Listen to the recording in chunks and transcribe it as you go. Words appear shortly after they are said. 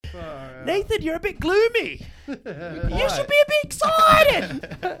Nathan, you're a bit gloomy. You should be a bit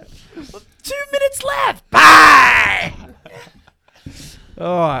excited. 2 minutes left. Bang!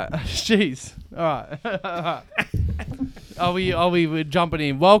 All right. Jeez. All right. Are we jumping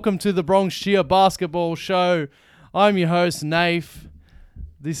in? Welcome to the Bronx Cheer Basketball Show. I'm your host, Naif.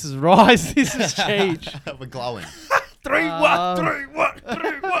 This is Rise. This is Cheech. We're glowing.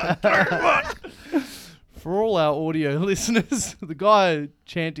 3-1. For all our audio listeners, the guy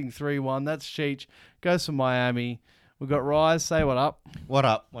chanting 3-1, that's Cheech. Goes for Miami. We've got Rise. Say what up. What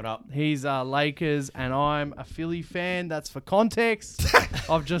up? What up? He's Lakers, and I'm a Philly fan. That's for context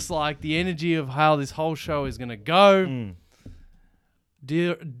of just like the energy of how this whole show is going to go.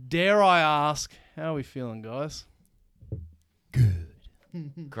 Dare I ask, how are we feeling, guys?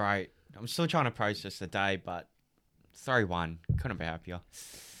 Great. I'm still trying to process the day, but 3-1. Couldn't be happier.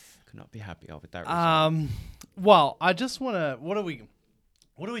 Could not be happier with that result. Well, I just want to... What are we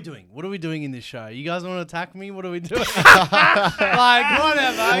doing? What are we doing in this show? You guys want to attack me? What are we doing? Like,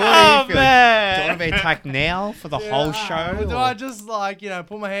 whatever. Oh, man. Do you want to be attacked now for the whole show? Do I just,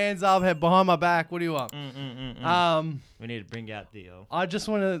 put my hands up, head behind my back? What do you want? We need to bring out the... I just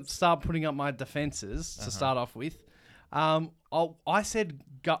want to start putting up my defenses to start off with. I said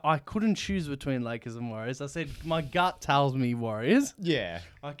I couldn't choose between Lakers and Warriors. I said my gut tells me Warriors. Yeah.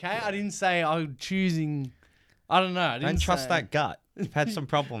 Okay? I didn't say I'm choosing... I don't know. Don't trust that gut. You've had some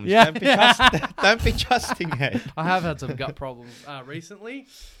problems. Yeah. Don't be trusting it. I have had some gut problems recently.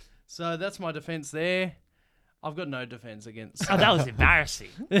 So that's my defense there. I've got no defense against... Oh, that was embarrassing.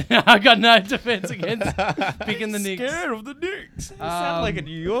 I got no defense against picking the Knicks. Scared of the Knicks. You sound like a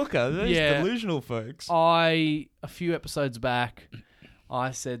New Yorker. Those delusional folks. A few episodes back,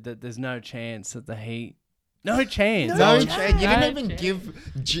 I said that there's no chance that the Heat... No chance. No chance. You didn't even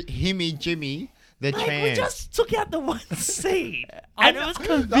give Jimmy the chance. We just took out the one seed. And it was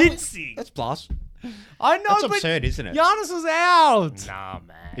convincing. That's plus. I know, That's but absurd, isn't it? Giannis was out. Nah,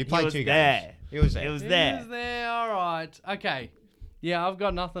 man. He played was 2 there. games. He was there. It was He there. was there. All right. Okay. Yeah, I've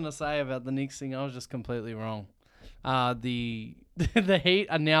got nothing to say about the Knicks thing. I was just completely wrong. The Heat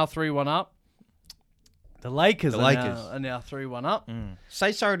are now 3-1 up. The Lakers are now 3-1 up.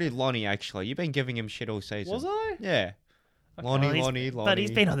 Say sorry to Lonnie, actually. You've been giving him shit all season. Was I? Yeah. Okay. Lonnie. But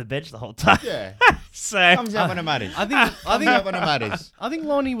he's been on the bench the whole time. Yeah. So Comes out when it matters. I think out when it matters. I think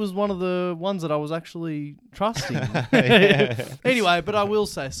Lonnie was one of the ones that I was actually trusting. Yeah. Anyway, but I will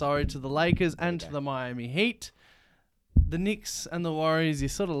say sorry to the Lakers and to the Miami Heat. The Knicks and the Warriors, you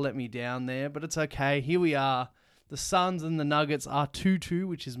sort of let me down there, but it's okay. Here we are. The Suns and the Nuggets are 2-2,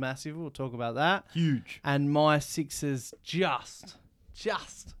 which is massive. We'll talk about that. huge. And my Sixers just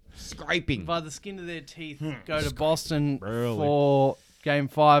Scraping. by the skin of their teeth go to Boston Really? for Game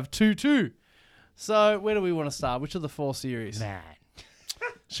 5, 2-2. So where do we want to start? Which of the 4 series? Man.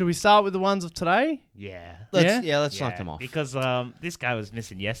 Should we start with the ones of today? Yeah. Let's knock them off. Because this guy was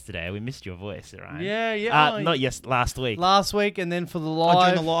missing yesterday. We missed your voice, right? Yeah. Last week. Last week, and then for the Oh, live.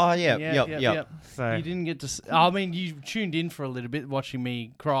 during the law? Yep. So You didn't get to... I mean, you tuned in for a little bit watching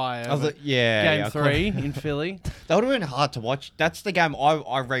me cry over Game Game 3 in Philly. That would have been hard to watch. That's the game I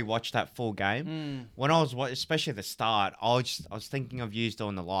rewatched that full game. When I was especially the start, I was thinking of you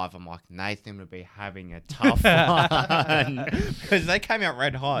doing the live. I'm like, Nathan would be having a tough one because they came out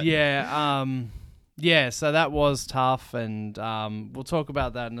red hot. Yeah, so that was tough, and we'll talk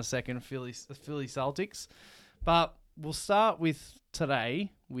about that in a second, Philly Celtics. But we'll start with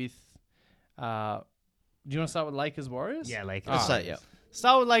today with... do you want to start with Lakers Warriors? yeah, Lakers. Let's say, yeah.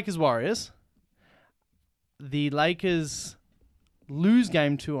 Start with Lakers Warriors. The Lakers lose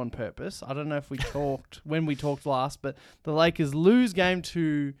Game 2 on purpose. I don't know if we talked when we talked last, but the Lakers lose Game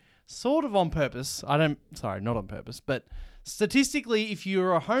 2 sort of on purpose. Not on purpose, but statistically, if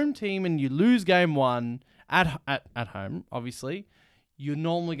you're a home team and you lose Game 1 at home, obviously, you're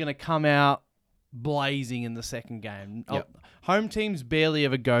normally going to come out blazing in the second game. Yep. Home teams barely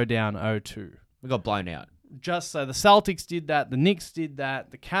ever go down 0-2. We got blown out. Just so the Celtics did that, the Knicks did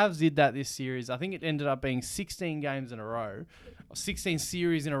that, the Cavs did that this series. I think it ended up being 16 games in a row, or 16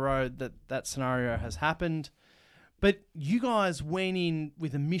 series in a row that scenario has happened. But you guys went in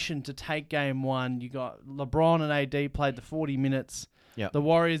with a mission to take Game 1. You got LeBron and AD played the 40 minutes. Yep. The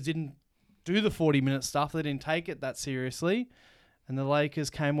Warriors didn't do the 40-minute stuff. They didn't take it that seriously. And the Lakers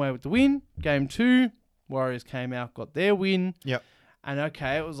came away with the win. Game 2, Warriors came out, got their win. Yep. And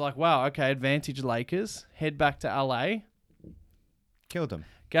okay, it was like, wow, okay, advantage Lakers. Head back to LA. Killed them.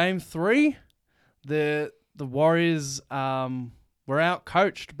 Game 3, the Warriors were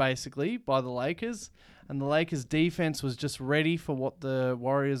out-coached, basically, by the Lakers. And the Lakers' defense was just ready for what the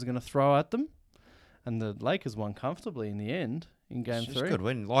Warriors are going to throw at them. And the Lakers won comfortably in the end. in Game It's 3. good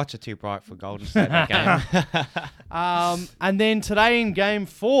win. Lights are too bright for Golden State that game. And then today in Game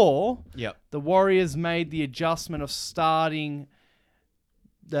 4, Yep. the Warriors made the adjustment of starting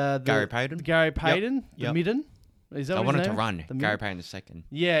the Gary Payton. the Yep. midden. Is that They what his wanted to name? run. The Gary mid- Payton the second.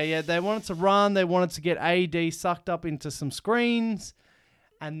 Yeah. They wanted to run. They wanted to get AD sucked up into some screens.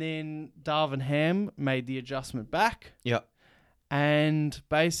 And then Darvin Ham made the adjustment back. Yep. And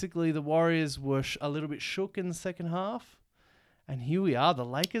basically the Warriors were a little bit shook in the second half. And here we are. The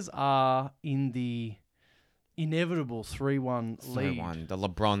Lakers are in the inevitable 3-1 lead. 3-1. The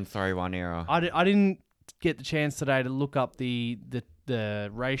LeBron 3-1 era. I didn't get the chance today to look up the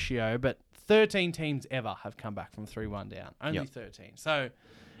ratio, but 13 teams ever have come back from 3-1 down. Only Yep. 13. So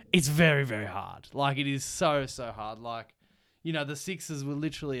it's very, very hard. Like, it is so, so hard. Like, you know, the Sixers were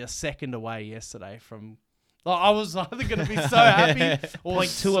literally a second away yesterday from... Like, I was either going to be so happy or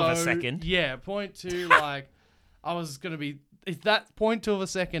 0.2 of a second. Yeah, 0.2. Like, I was going to be... If that 0.2 of a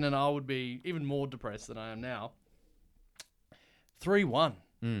second, and I would be even more depressed than I am now. 3-1.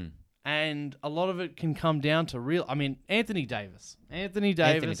 And a lot of it can come down to Anthony Davis. Anthony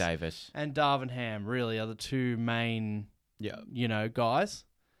Davis and Darvin Ham really are the two main, guys.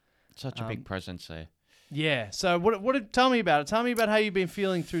 Such a big presence there. Yeah. So tell me about it. Tell me about how you've been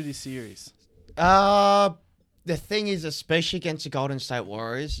feeling through this series. The thing is, especially against the Golden State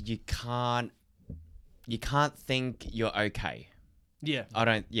Warriors, you can't think you're okay. Yeah.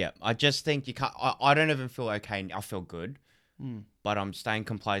 I just think you can't. I don't even feel okay. I feel good. But I'm staying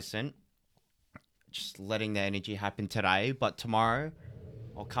complacent, just letting the energy happen today. But tomorrow,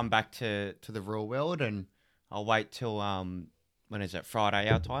 I'll come back to the real world, and I'll wait till when is it? Friday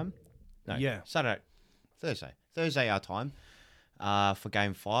our time? No, Thursday our time, for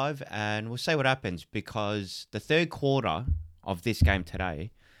Game 5, and we'll see what happens. Because the third quarter of this game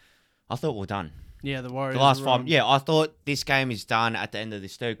today, I thought we're done. Yeah, the Warriors. The last 5. Yeah, I thought this game is done at the end of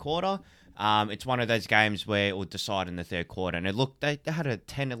this third quarter. It's one of those games where it will decide in the third quarter. And they had a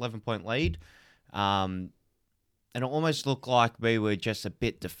 10, 11 point lead. And it almost looked like we were just a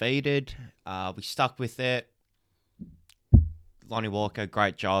bit defeated. We stuck with it. Lonnie Walker,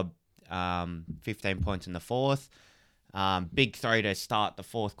 great job. 15 points in the fourth. Big 3 to start the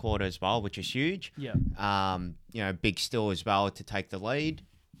fourth quarter as well, which is huge. Yeah. Big steal as well to take the lead.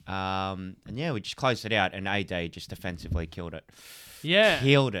 We just closed it out, and AD just defensively killed it. Yeah.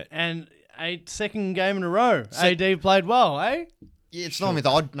 Killed it. And a second game in a row. AD played well, eh? Yeah, it's not with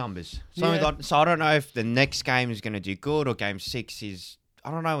odd numbers. So I don't know if the next game is going to do good or Game 6 is... I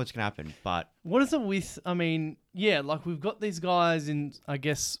don't know what's going to happen, but... What is it with... like we've got these guys in, I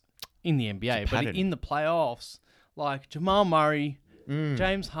guess, in the NBA, but in the playoffs, like Jamal Murray,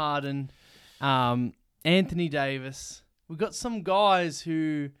 James Harden, Anthony Davis. We've got some guys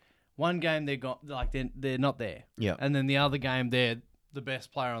who one game they're not there. Yeah. And then the other game they're the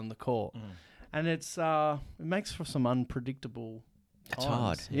best player on the court. And it makes for some unpredictable times. It's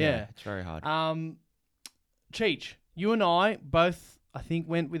hard. Yeah. It's very hard. Cheech, you and I both, I think,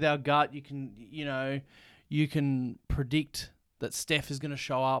 went with our gut. You can predict that Steph is going to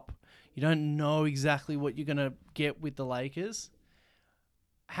show up. You don't know exactly what you're going to get with the Lakers.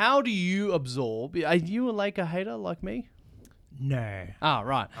 How do you absorb? Are you a Laker hater like me? No. Oh,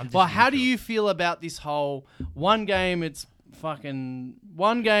 right. Well, how do you feel about this whole one game it's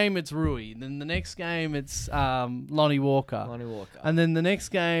Rui, then the next game it's Lonnie Walker. And then the next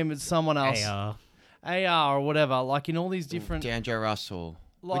game it's someone else. AR or whatever, like in all these different... D'Angelo Russell.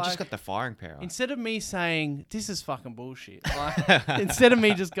 We just got the firing power. Instead of me saying, this is fucking bullshit, like, instead of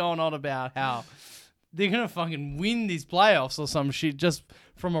me just going on about how they're going to fucking win these playoffs or some shit just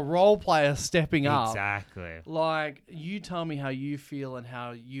from a role player stepping up. Exactly. Like, you tell me how you feel and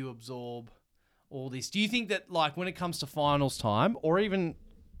how you absorb all this. Do you think that, like, when it comes to finals time or even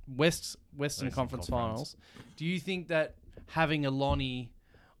Western Conference finals, do you think that having a Lonnie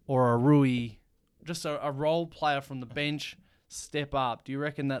or a Rui, just a role player from the bench, step up, do you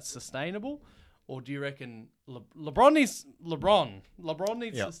reckon that's sustainable? Or do you reckon LeBron needs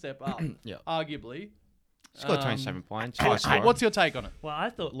to step up, arguably? Scored 27 points. What's your take on it? Well, I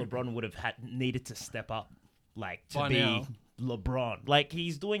thought LeBron would have needed to step up, like, to By be now. LeBron. Like,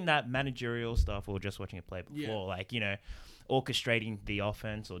 he's doing that managerial stuff, or just watching it play before, like, orchestrating the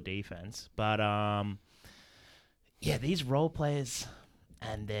offense or defense. But, these role players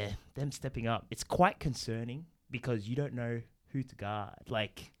and them stepping up, it's quite concerning because you don't know who to guard.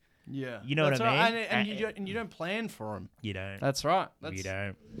 Like, you know what I mean? Right. And you don't plan for them. You don't. That's right. You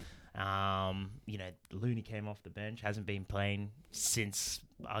don't. Looney came off the bench, hasn't been playing since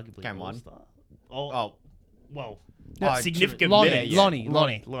arguably Game 1. All-Star. well, Oh, significant Lonnie, minutes. Lonnie.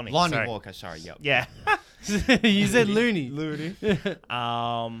 Lonnie Lonnie sorry. Walker, sorry, yep. Yeah. You said Looney.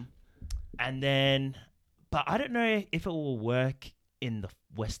 And then, but I don't know if it will work in the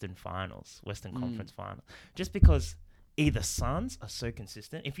Western Conference Finals, just because either Suns are so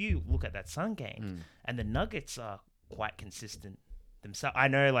consistent. If you look at that Sun game, and the Nuggets are quite consistent themselves. I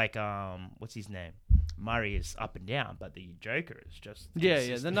know, like, what's his name? Murray is up and down, but the Joker is just Yeah. The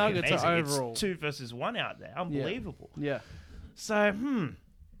consistently Nuggets amazing. are overall. It's 2 versus 1 out there. Unbelievable. Yeah. So,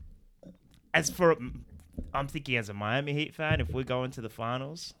 as for, I'm thinking as a Miami Heat fan, if we go into the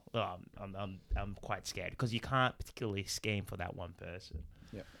finals, I'm quite scared because you can't particularly scheme for that one person.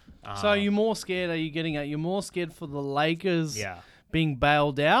 Yeah. So are you more scared? Are you getting at? You're more scared for the Lakers Yeah. being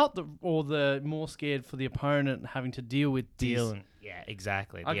bailed out, or the more scared for the opponent having to deal with these? Dealing? Yeah,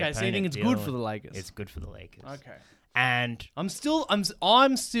 exactly. The Okay, so you think opponent it's good for dealing- the Lakers? It's good for the Lakers. Okay. And I'm still.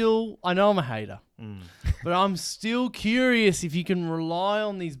 I know I'm a hater, but I'm still curious if you can rely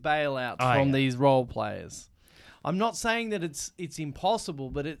on these bailouts from these role players. I'm not saying that it's impossible,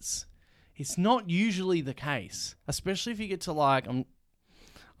 but it's not usually the case, especially if you get to like I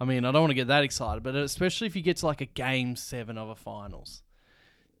don't want to get that excited, but especially if you get to like a game 7 of a finals.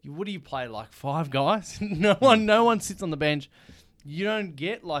 What do you play, like 5 guys? No one sits on the bench. You don't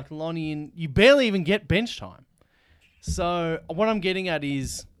get like Lonnie and you barely even get bench time. So what I'm getting at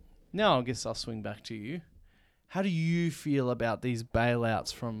is, now I guess I'll swing back to you. How do you feel about these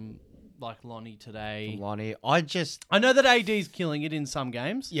bailouts from like Lonnie today? Lonnie, I know that AD's killing it in some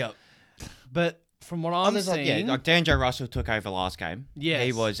games. Yep. But from what I'm seeing... like D'Angelo Russell took over last game. Yes.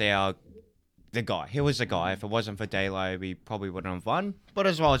 He was the guy. He was the guy. If it wasn't for D'Lo, we probably wouldn't have won. But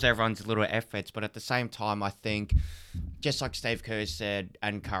as well as everyone's little efforts. But at the same time, I think, just like Steve Kerr said,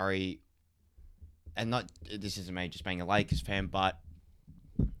 and Curry, and not, this isn't me just being a Lakers fan, but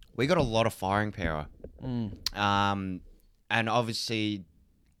we got a lot of firing power. And obviously,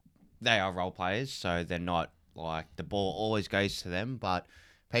 they are role players, so they're not like the ball always goes to them. But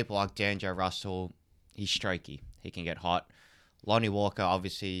people like D'Angelo Russell, he's streaky. He can get hot. Lonnie Walker,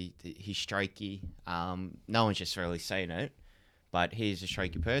 obviously, he's streaky. No one's just really seen it, but he's a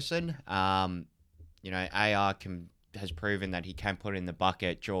streaky person. AR has proven that he can put in the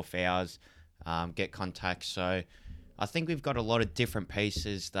bucket, draw fouls, get contacts. So I think we've got a lot of different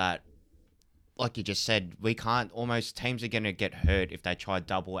pieces that, like you just said, teams are going to get hurt if they try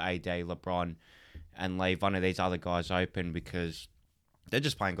double AD, LeBron, and leave one of these other guys open because they're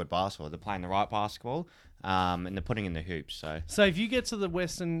just playing good basketball. They're playing the right basketball, and they're putting in the hoops. So if you get to the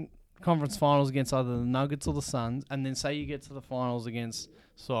Western Conference Finals against either the Nuggets or the Suns, and then say you get to the finals against,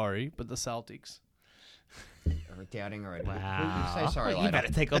 the Celtics. We're doubting already. Wow. Say sorry You later.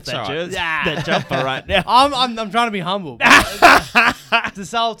 better take off That's that all right. jersey, that jumper right now. I'm trying to be humble. The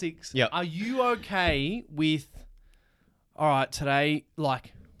Celtics. Yep. Are you okay with? All right, today,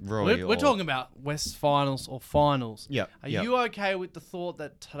 like we're talking about West Finals or Finals. Yep. Are you okay with the thought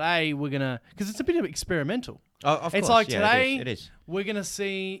that today we're gonna? Because it's a bit of experimental. Oh, of It's course. like Yeah, today it is. we're gonna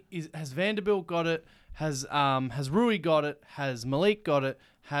see has Vanderbilt got it? Has Rui got it? Has Malik got it?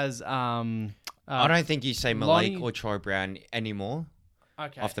 Has I don't think you say Malik Lonnie- or Troy Brown anymore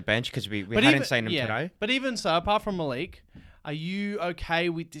off the bench because we But hadn't seen him today. But even so, apart from Malik, are you okay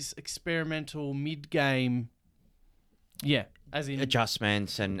with this experimental mid-game? Yeah, as in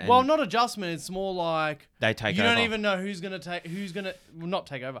Adjustments and well, not adjustment. It's more like they take you over. don't even know who's gonna not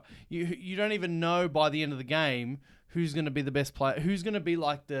take over. You don't even know by the end of the game who's gonna be the best player, who's gonna be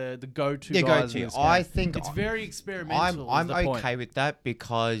like the go-to guys. In this game. I think it's very experimental. I'm is the okay point. with that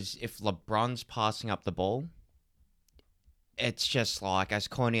because if LeBron's passing up the ball, it's just like, as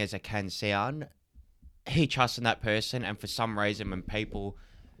corny as it can sound, he trusts in that person, and for some reason, when people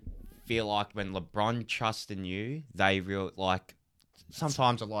feel like when LeBron trusts in you, they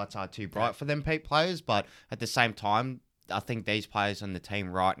sometimes the lights are too bright for them players, but at the same time, I think these players on the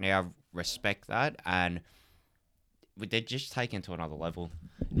team right now respect that, and they're just taken to another level.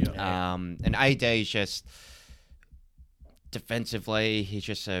 Yeah. And AD is just defensively, he's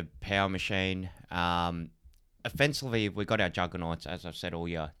just a power machine. Offensively, we got our juggernauts, as I've said all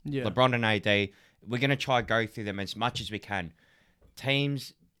year. Yeah. LeBron and AD, we're going to try to go through them as much as we can.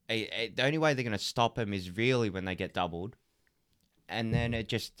 Teams, the only way they're going to stop them is really when they get doubled. And then it's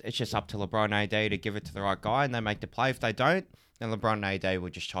just up to LeBron and AD to give it to the right guy, and they make the play. If they don't, then LeBron and AD will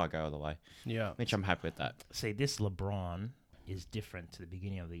just try to go all the way. Yeah. Which I'm happy with that. See, this LeBron is different to the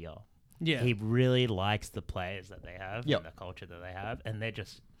beginning of the year. Yeah. He really likes the players that they have Yep. and the culture that they have, and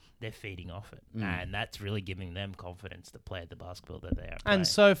they're feeding off it. And that's really giving them confidence to play the basketball that they are playing. And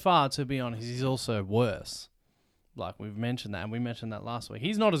so far, to be honest, he's also worse. Like we've mentioned that, and we mentioned that last week.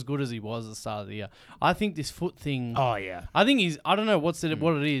 He's not as good as he was at the start of the year. I think this foot thing. Oh yeah. I think he's. I don't know what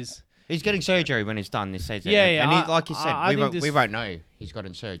it is. He's getting surgery when he's done this season. Yeah, And yeah, he, like you said, I we won't know he's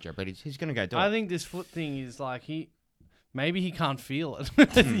gotten surgery, but he's going to go do it. I think this foot thing is like maybe he can't feel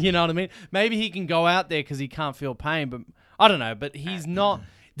it. You know what I mean? Maybe he can go out there because he can't feel pain, but I don't know. But he's not.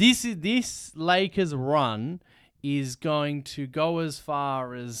 This Lakers run is going to go as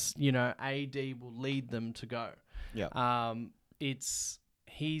far as AD will lead them to go. Yeah.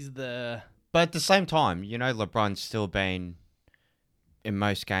 He's the. But at the same time, LeBron's still been in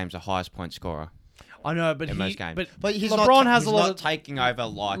most games the highest point scorer. I know, but in most games. But he's LeBron not, has he's a lot not of taking over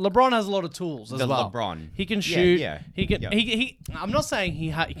like LeBron has a lot of tools as the well. LeBron. He can shoot. Yeah. He can. Yeah. He. I'm not saying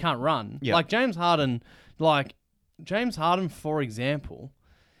he can't run. Yeah. Like James Harden. For example.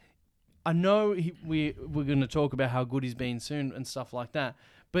 I know we're going to talk about how good he's been soon and stuff like that.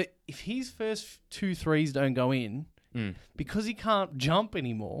 But if his first 2 threes don't go in, because he can't jump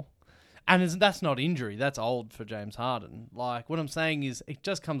anymore, and that's not injury, that's old for James Harden. Like what I'm saying is, it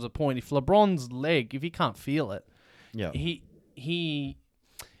just comes a point if LeBron's leg, if he can't feel it, he.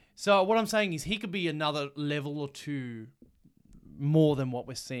 So what I'm saying is, he could be another level or two more than what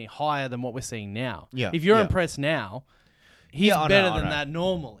we're seeing, higher than what we're seeing now. Yeah. If you're impressed now. He's better than that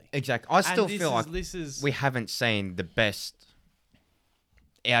normally. Exactly. I still feel like this is we haven't seen the best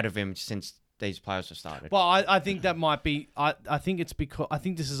out of him since these players have started. Well, I think that might be. I think it's because I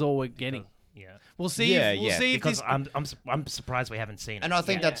think this is all we're getting. Yeah. We'll see. We'll see because if this, I'm surprised we haven't seen it. And I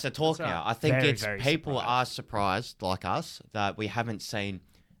think that's the talk that's now. right. I think Very, very people surprised. are surprised, like us, that we haven't seen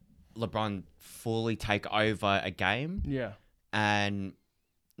LeBron fully take over a game. yeah. And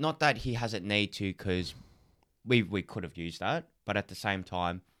not that he hasn't need to, because we could have used that, but at the same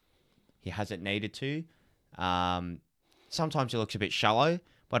time, he hasn't needed to. Sometimes he looks a bit shallow,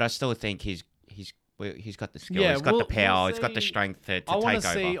 but I still think he's got the skill, he's got the power, he's got the strength to take over. I want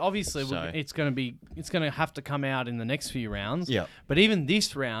to see. Obviously, So- it's going to have to come out in the next few rounds. Yeah. But even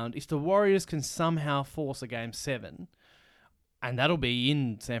this round, if the Warriors can somehow force a game 7, and that'll be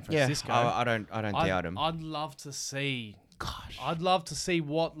in San Francisco. I don't doubt him. I'd love to see. Gosh. I'd love to see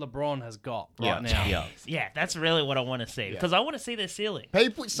what LeBron has got right now. Yeah. That's really what I want to see because I want to see their ceiling.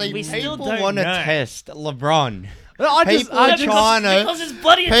 People We still don't want to know. test LeBron. I Because it's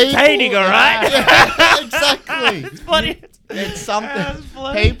bloody entertaining, all right? Exactly. It's bloody. It's something. It's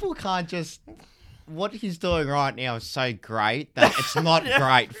bloody- People can't just. What he's doing right now is so great that it's not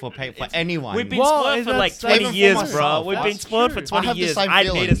great for anyone. We've been Well, spoiled for like that's 20 even for years, bro. myself. We've been That's spoiled true. for 20 I have the years. same I need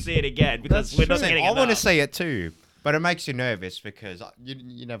to feeling. see it again because That's we're not true. getting I want to enough. see it too, but it makes you nervous because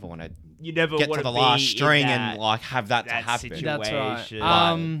you never want to You never get want to the be last in string that- and like have that to happen. situation. That's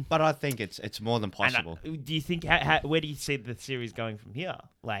right. But I think it's more than And, possible. do you think where do you see the series going from here?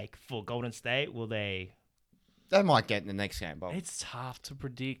 Like for Golden State, will they? They might get in the next game, but It's tough to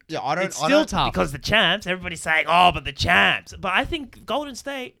predict. yeah, I don't. It's I still don't, tough. Because the champs, everybody's saying, "Oh, but the champs." But I think Golden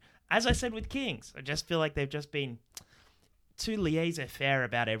State, as I said with Kings, I just feel like they've just been too laissez-faire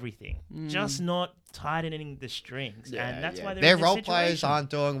about everything, just not tightening the strings, and that's why they're their in this role players situation. aren't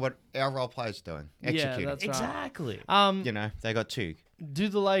doing what our role players are doing. Executing. that's right. Exactly. They got 2. Do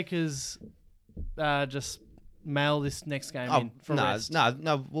the Lakers just mail this next game Oh, in for no, rest?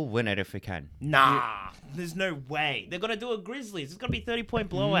 no, we'll win it if we can. Nah, there's no way. They're gonna do a Grizzlies. It's gonna be 30-point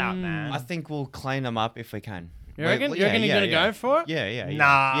blowout, man. I think we'll clean them up if we can. You reckon? You reckon you're gonna go for it? Yeah.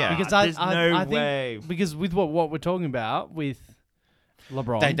 Nah. Yeah. Because There's no I think way. because with what we're talking about with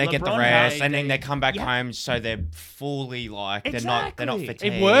LeBron, They get the LeBron rest has- and then they come back Yeah. home, so they're fully like they're not Exactly.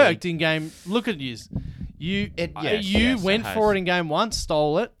 fatigued. it worked in game. Look at you. You Yes, went it for has. it in game 1,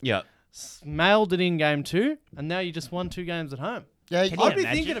 stole it, Yeah. mailed it in game 2, and now you just won 2 games at home. Yeah. Can you I'd be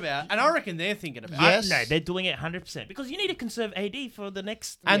imagine? thinking about, and I reckon they're thinking about, Yes. No, they're doing it 100% because you need to conserve AD for the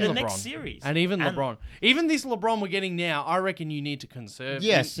next and the LeBron, next series, and even LeBron, even this LeBron we're getting now. I reckon you need to conserve.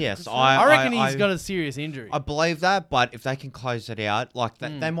 Yes. I reckon he's got a serious injury. I believe that, but if they can close it out, like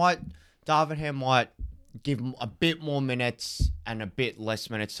they might, Darvin might give him a bit more minutes and a bit less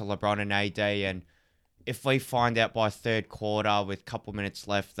minutes to LeBron and AD. And if we find out by third quarter with a couple minutes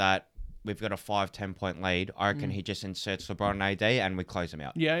left that we've got a 5-10 point lead, I reckon he just inserts LeBron and AD and we close him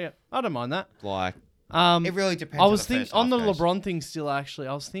out. yeah, I don't mind that. Like, It really depends. I how was the thinking first on the half goes. LeBron thing still. Actually,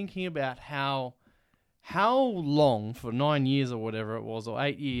 I was thinking about how long for 9 years or whatever it was, or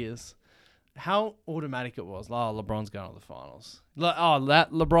 8 years, how automatic it was. Oh, LeBron's going to the finals.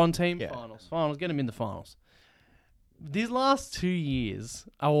 That LeBron team finals. Get him in the finals. These last 2 years,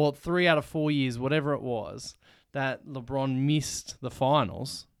 or 3 out of 4 years, whatever it was, that LeBron missed the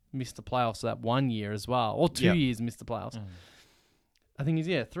finals, missed the playoffs that 1 year as well, or 2 years missed the playoffs. I think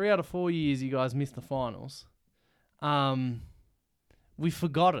 3 out of 4 years you guys missed the finals. we've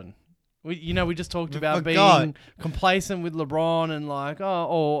forgotten. We just talked about forgot. being complacent with LeBron and like,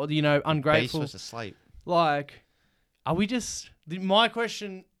 ungrateful. Beast was asleep. Like, are we just? My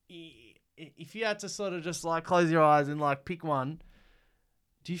question: if you had to sort of just like close your eyes and like pick one,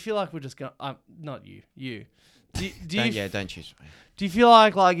 do you feel like we're just going? Not you. Don't choose me. Do you feel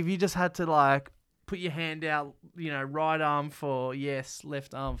like if you just had to like put your hand out, right arm for yes,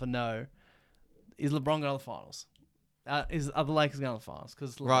 left arm for no, is LeBron going to the finals? Are the Lakers going to the finals?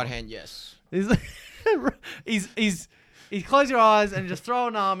 Because Right hand, yes. He's close your eyes and just throw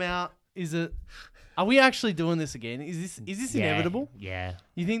an arm out. Is it? Are we actually doing this again? Is this inevitable? Yeah.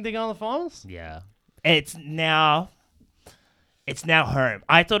 You think they're going to the finals? Yeah. It's now home.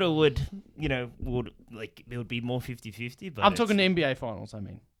 I thought it would, it would be more 50-50, but I'm talking NBA finals. I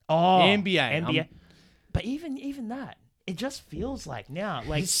mean, NBA. NBA. But even that, it just feels like now,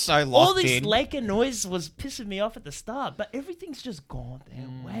 like He's so locked all this in. Laker noise was pissing me off at the start, but everything's just gone their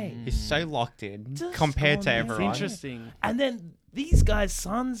way. He's so locked in Just compared to gone there. It's everyone. interesting. And then these guys,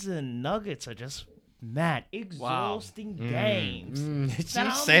 Suns and Nuggets, are just exhausting games. Did you That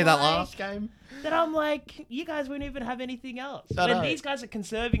I'm say that like- last game? That I'm like, you guys won't even have anything else. I When know. these guys are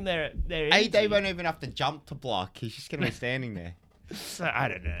conserving their AD energy. won't even have to jump to block. He's just going to be standing there. So, I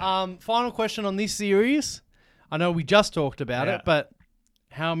don't know. Final question on this series. I know we just talked about Yeah. it, but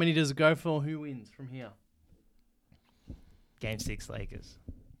how many does it go for? Who wins from here? Game 6 Lakers.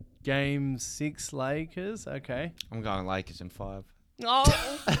 Game 6 Lakers. Okay. I'm going Lakers in 5.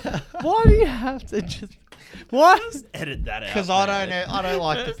 Oh, why do you have to just? What? Edit that out. Because I don't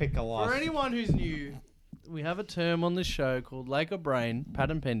like to pick a loss. For anyone who's new, we have a term on this show called Laker Brain,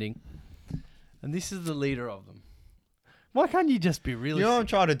 patent pending, and this is the leader of them. Why can't you just be really? You know what I'm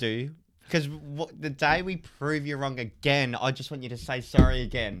trying to do? Because the day we prove you wrong again, I just want you to say sorry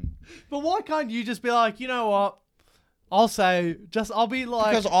again. But why can't you just be like, you know what? I'll be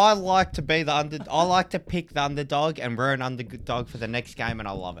like. Because I like to be I like to pick the underdog, and we're an underdog for the next game, and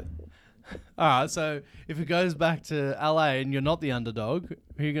I love it. All right, so if it goes back to LA and you're not the underdog, who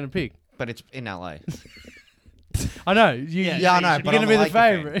are you going to pick? But it's in LA. I know. Yeah, I know. You're But going to I'm be a the Laker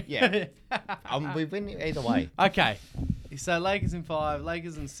fan. favorite. Yeah. We win either way. Okay. So Lakers in 5,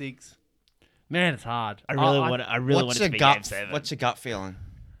 Lakers in 6. Man, it's hard. I really want What's it your to be gut? Game 7. What's your gut feeling?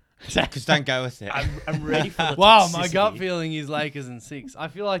 Because don't go with it. I'm ready for the Wow, my toxicity. gut feeling is Lakers in 6. I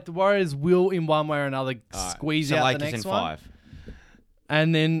feel like the Warriors will, in one way or another, All right, squeeze so out Lakers the next in one. 5.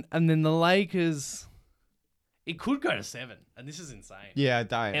 And then the Lakers, it could go to 7, and this is insane. Yeah,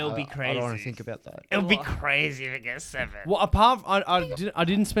 don't. It'll be I don't want crazy. to think about that. It would be crazy if it gets 7. Well, apart from, I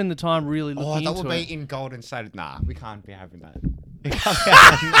didn't spend the time really looking Oh, that into would it. be in Golden State. Nah, we can't be having that. We can't be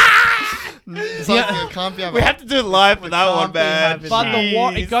having that. It's like we can't be having We have to do it live for that can't one, be man. having But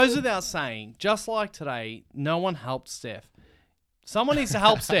that. it goes without saying, just like today, no one helped Steph. Someone needs to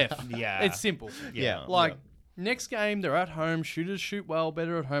help Steph. Yeah. It's simple. Yeah. Like, next game, they're at home. Shooters shoot well,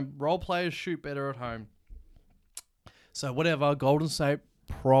 better at home. Role players shoot better at home. So, whatever. Golden State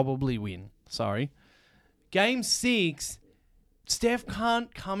probably win. Sorry. Game 6, Steph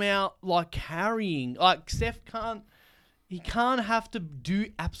can't come out, like, carrying. Like, Steph can't... He can't have to do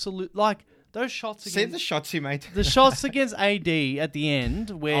absolute... Like, those shots See against... the shots he made? The shots against AD at the end,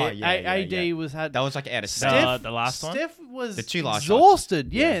 where Oh, yeah, AD yeah. was had... That was like out of Steph- step. the last one? Steph was The two last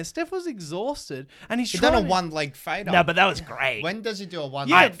exhausted. Yeah, Steph was exhausted. And he's He trying done a to- one-leg fader. No, but that was great. When does he do a Yeah,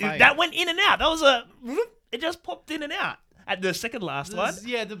 one-leg fader? that went in and out. That was it just popped in and out. At the second last one.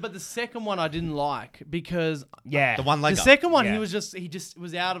 Yeah, but the second one I didn't like because Yeah. The one-leg the second one Yeah. he just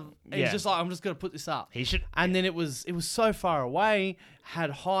was out of. He was Yeah. just like, I'm just gonna put this up. He should. And then it was so far away, had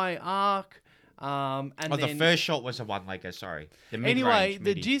high arc, and Oh, then the first shot was a one-legger, sorry. The anyway, mid-range the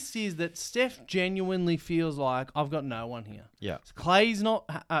midi. gist is that Steph genuinely feels like I've got no one here. Yeah. Clay's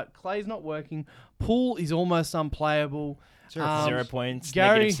not working. Poole is almost unplayable. 0 points,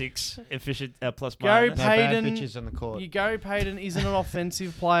 Gary- -6, efficient, plus Gary minus. No bad Payton- bitches on the court. Gary Payton isn't an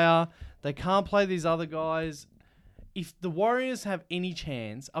offensive player. They can't play these other guys. If the Warriors have any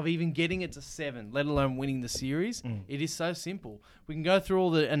chance of even getting it to 7, let alone winning the series, it is so simple. We can go through all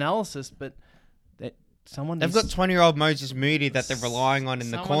the analysis, but someone They've needs, got 20-year-old Moses Moody that they're relying on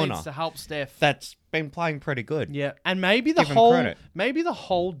in the someone corner. needs to help Steph. That's been playing pretty good. Yeah, and maybe the Give him whole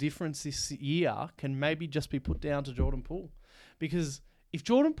credit. difference this year can maybe just be put down to Jordan Poole, because if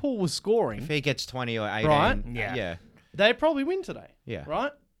Jordan Poole was scoring, If he gets 20 or 18, Right? yeah. they'd probably win today. Yeah.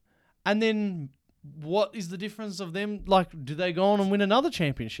 Right? And then what is the difference of them? Like, do they go on and win another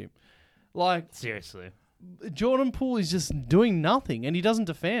championship? Like, Seriously. Jordan Poole is just doing nothing and he doesn't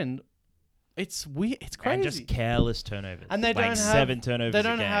defend. It's weird. It's crazy. And just careless turnovers. And they like don't have 7 turnovers They a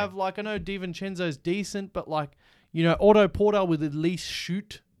don't game. have, like, I know DiVincenzo's decent, but like, Otto Porter would at least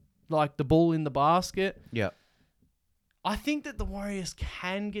shoot like the ball in the basket. Yeah. I think that the Warriors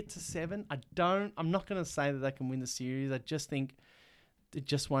can get to 7. I'm not going to say that they can win the series. I just think it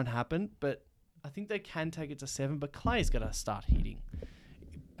just won't happen. But I think they can take it to 7. But Clay's got to start hitting.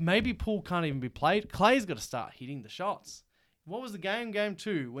 Maybe Poole can't even be played. Clay's got to start hitting the shots. What was the game? Game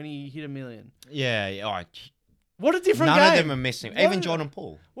 2 when he hit 1 million. Yeah. All right. What a different game. None of them are missing. Even Jordan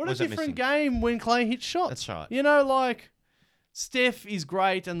Poole. What a different game when Clay hits shots. That's right. Like Steph is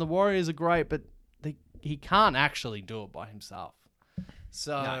great and the Warriors are great, but he can't actually do it by himself.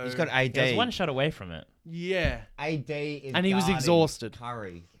 So No, he's got AD. He was one shot away from it. Yeah. AD is And he was guarding exhausted.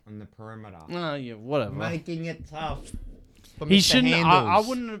 Curry on the perimeter. Oh, yeah, whatever. Making it tough. for He Mr. shouldn't. I Handles.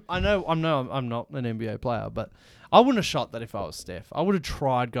 wouldn't. I know. I'm not an NBA player, but I wouldn't have shot that if I was Steph. I would have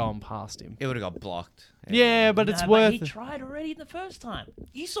tried going past him. It would have got blocked. Yeah, but it's worth He it. tried already the first time.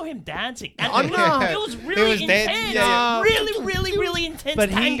 You saw him dancing. And I know. It was really was intense. dancing, yeah. Really intense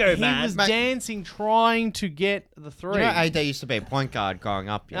But tango, he man. was dancing, trying to get the three. You know, AD used to be a point guard growing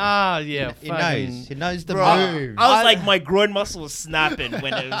up. Yeah. Ah, yeah. He fucking- knows. He knows the Bro, moves. I was like, my groin muscle was snapping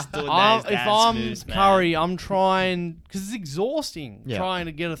when it was doing those If dance I'm moves, man. Curry, I'm trying because it's exhausting Yeah. trying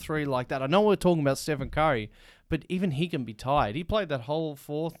to get a three like that. I know we're talking about Stephen Curry, but even he can be tired. He played that whole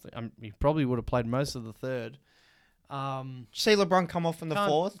fourth. He probably would have played most of the third. See LeBron come off in the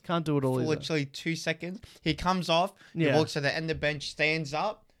fourth Can't do it all. for either. literally 2 seconds. He comes off. Yeah. He walks to the end of the bench, stands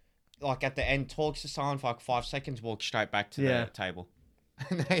up, like at the end, talks to someone for like 5 seconds, walks straight back to Yeah. the table,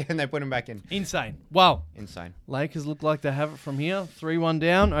 and they put him back in. Insane. Wow. Insane. Lakers look like they have it from here. 3-1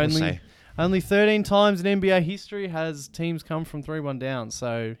 down. We'll see. Only 13 times in NBA history has teams come from 3-1 down.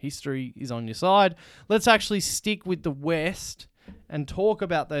 So history is on your side. Let's actually stick with the West and talk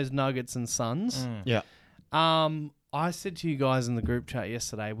about those Nuggets and Suns. Yeah. I said to you guys in the group chat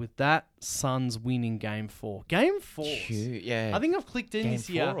yesterday, with that Suns winning Game 4. Game 4. Cute. Yeah. I think I've clicked in Game this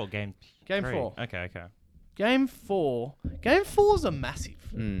year. 4 or game Game 3? 4. Okay. Game 4. Game 4s are massive.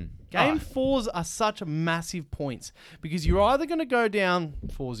 Mm. Game 4s are such massive points because you're either going to go down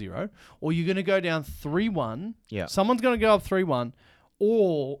 4-0 or you're going to go down 3-1. Yeah. Someone's going to go up 3-1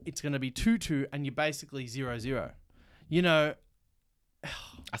 or it's going to be 2-2 and you're basically 0-0. You know,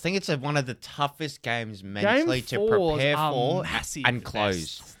 I think it's one of the toughest games mentally to prepare for massive. and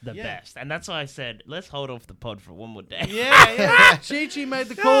close. The best. And that's why I said, let's hold off the pod for one more day. Yeah. Chi made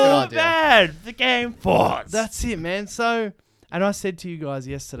the call. Not idea. bad. The Game 4. That's it, man. So, and I said to you guys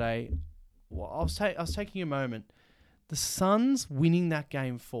yesterday, well, I was taking a moment. The Suns winning that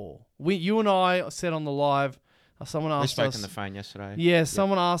Game 4. You and I said on the live. Someone We asked spoke us on the phone yesterday. Yeah,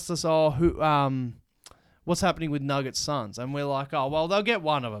 someone asked us, what's happening with Nuggets Suns? And we're like, oh, well, they'll get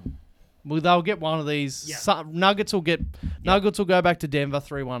one of them. Well, they'll get one of these. Yeah. Nuggets will go back to Denver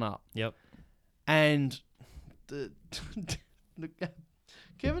 3-1 up. Yep. And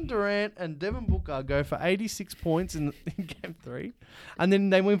Kevin Durant and Devin Booker go for 86 points in Game 3. And then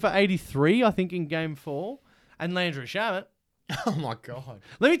they win for 83, I think, in Game 4. And Landry Shamet. Oh my god.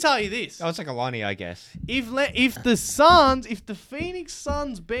 Let me tell you this. That was like a Lonnie, I guess. If the Phoenix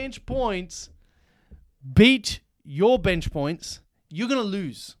Suns bench points beat your bench points, you're going to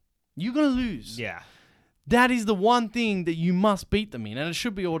lose. You're going to lose. Yeah. That is the one thing that you must beat them in, and it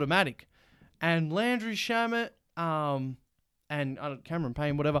should be automatic. And Landry Shamet, and Cameron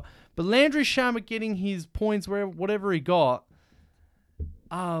Payne, whatever, but Landry Shamet getting his points whatever he got,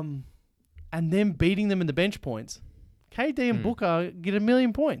 and then beating them in the bench points, KD and Booker get 1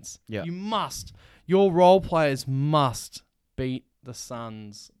 million points. Yeah. Your role players must beat the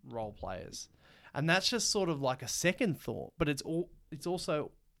Suns' role players. And that's just sort of like a second thought, but it's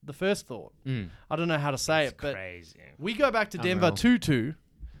also the first thought. I don't know how to say it, but crazy. we go back to Denver 2-2,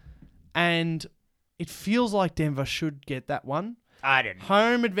 and it feels like Denver should get that one. I didn't.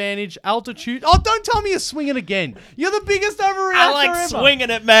 Home advantage, altitude. Oh, don't tell me you're swinging again. You're the biggest overreactor I like ever. swinging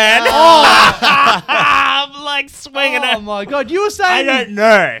it, man. Oh. I'm like swinging Oh it. my God. You were I saying... don't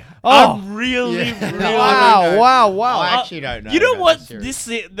know. Oh. I'm really. Wow. I actually don't know. You know about what? the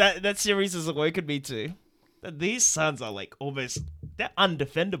series. That series has awakened me to. That these Suns are like they're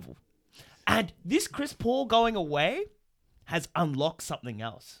undefendable, and this Chris Paul going away has unlocked something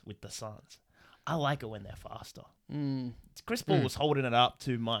else with the Suns. I like it when they're faster. Chris Paul was holding it up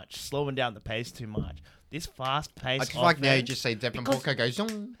too much, slowing down the pace too much. This fast pace. I just like now you just say Devin because- Booker goes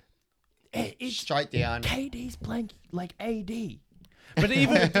it's straight down. KD's playing like AD. But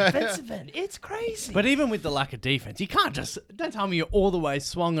even... Defensive end. It's crazy. But even with the lack of defense, you can't just... Don't tell me you're all the way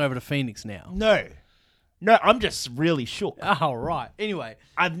swung over to Phoenix now. No, I'm just really shook. Oh, right. Anyway,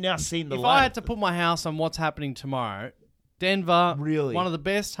 I've now seen the if light. I had to put my house on what's happening tomorrow, Denver, Really? one of the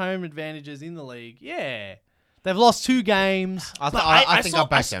best home advantages in the league. Yeah. They've lost 2 games. I think saw- I'll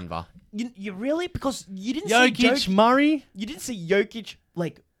back I saw- Denver. You really? Because you didn't see Jokic, Murray. You didn't see Jokic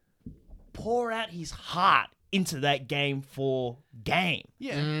like pour out his heart into that game for game.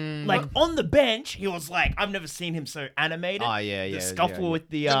 Yeah. Like on the bench, he was like, I've never seen him so animated. Oh, yeah, The yeah, scuffle yeah. with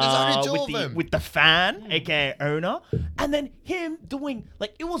the There's only two of them. with the fan, aka owner, and then him doing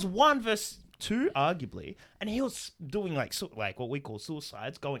like it was 1 versus 2, arguably, and he was doing like what we call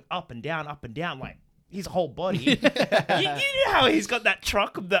suicides, going up and down, like his whole body. you know how he's got that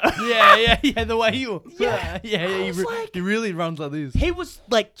truck of the Yeah. The way you. Yeah. I was He really runs like this. He was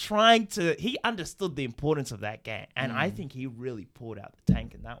like he understood the importance of that game, and I think he really pulled out the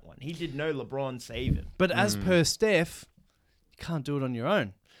tank in that one. He did no LeBron save him. But as per Steph, you can't do it on your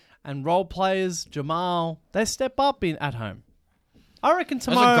own. And role players, Jamal, they step up at home. I reckon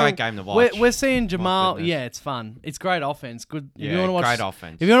tomorrow. It was a great game to watch. We're seeing Jamal. goodness. Yeah, it's fun. It's great offense. Good. If Yeah, you want to watch, great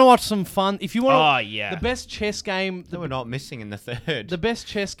offense. If you want to watch some fun, if you want, Oh, yeah. the best chess game, They were not missing in the third. the best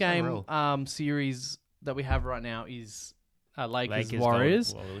chess game Unreal. series that we have right now is Lakers Lakers,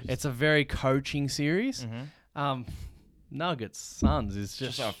 Warriors. Warriors. It's a very coaching series. Nuggets Suns is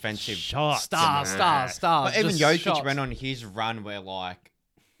just Just offensive shots. stars. But even just Jokic shots. went on his run where like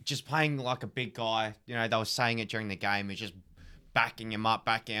just playing like a big guy. You know, they were saying it during the game. He's just backing him up,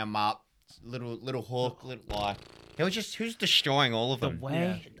 little hook, he was destroying all of The them.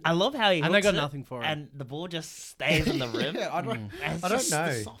 way I love how he And they hooks got it, nothing for it. and the ball just stays on the rim. Yeah, I don't And it's I don't just know.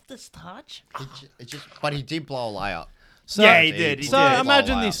 the softest touch. But he did blow a layup. So, Yeah, he did. So did.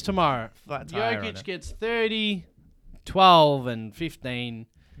 imagine Blow this tomorrow. Flat tire on Jokic it. gets 30, 12, and 15.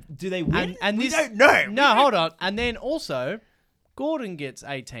 Do they win? And we this, don't know. No, hold on. And then also, Gordon gets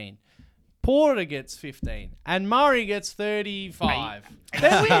 18. Porter gets 15. And Murray gets 35. They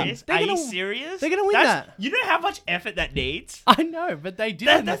win. Are They're you gonna, serious? they're gonna win that. You know how much effort that needs? I know, but they did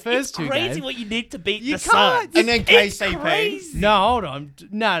it in the first it's 2 crazy games. what you need to beat You the can't. Suns. And then It's KCP. crazy. No, hold on.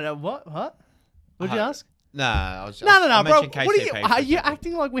 No, what? What did you ask? No, I No, bro. mentioned What are KCP you? for a You second.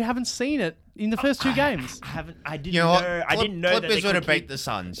 acting like we haven't seen it in the first 2 games? I didn't You know know. what? I didn't know that they Clippers would could have keep... beat the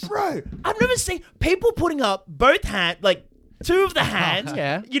Suns. Bro, I've never seen people putting up both hands, like 2 of the hands,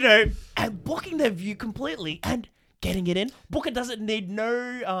 Yeah. you know, and blocking their view completely and getting it in. Booker doesn't need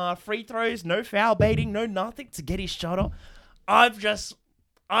no free throws, no foul baiting, no nothing to get his shot off.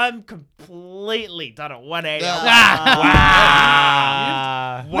 I'm completely done at 180.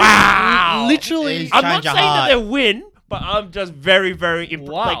 Wow. Literally. He's I'm not Change saying your that heart. they win, but I'm just very, very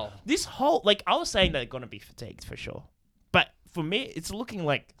impressed. Wow. Like, this whole, like, I was saying they're going to be fatigued for sure. But for me, it's looking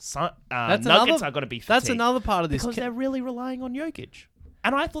like Nuggets are going to be fatigued. That's another part of this. Because they're really relying on Jokic.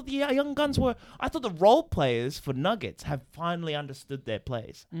 And I thought the young guns I thought the role players for Nuggets have finally understood their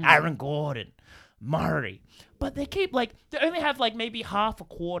plays. Aaron Gordon, Murray. But they keep, like, they only have, like, maybe half a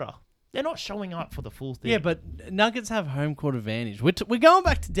quarter. They're not showing up for the full thing. Yeah, but Nuggets have home court advantage. We're going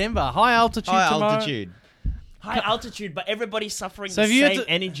back to Denver. High altitude High tomorrow. altitude. High altitude, but everybody's suffering So the if you had same to-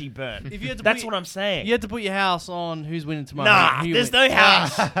 energy burn. if you had to That's put- what I'm saying. You had to put your house on who's winning tomorrow. Nah, Who you there's win. no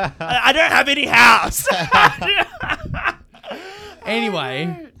house. I don't have any house.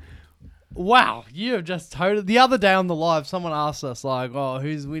 Anyway, wow, you have just totally. The other day on the live, someone asked us like, "Oh,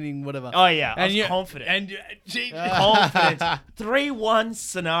 who's winning?" Whatever. Oh yeah, I and was you confident. And confident. 3-1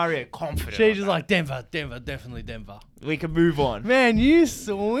 scenario, confident. she's on just that. like Denver, definitely Denver. We can move on. Man, you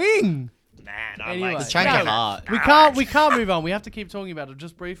swing. Man, Anyway, like Change your heart. We can't move on. We have to keep talking about it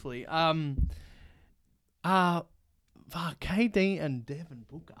just briefly. KD and Devin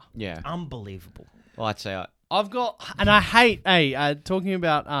Booker. Yeah. Unbelievable. Well, I'd say I've got, and I hate, talking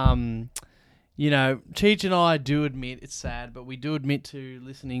about, Cheech and I do admit it's sad, but we do admit to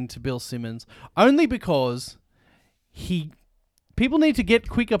listening to Bill Simmons only because people need to get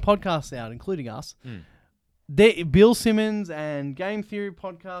quicker podcasts out, including us. Bill Simmons and Game Theory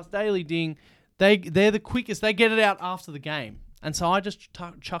podcast, Daily Ding, they're the quickest. They get it out after the game. And so I just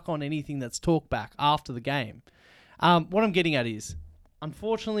chuck on anything that's talk back after the game. What I'm getting at is,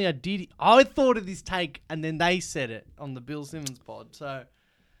 unfortunately, I thought of this take and then they said it on the Bill Simmons pod. So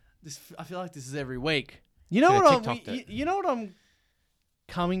I feel like this is every week. You know Could've what TikToked it. you know what I'm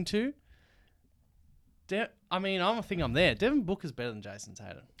coming to? I think I'm there. Devin Booker's better than Jason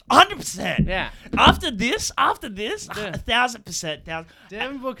Tatum. 100%. Yeah. After this, Yeah. 1,000%.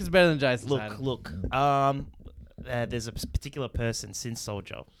 Devin Booker's better than Jason Tatum. Look. There's a particular person since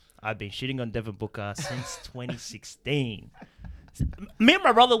Soldier. I've been shitting on Devin Booker since 2016. Me and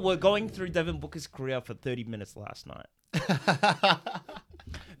my brother were going through Devin Booker's career for 30 minutes last night.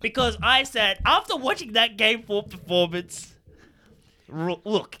 Because I said, after watching that Game 4 performance,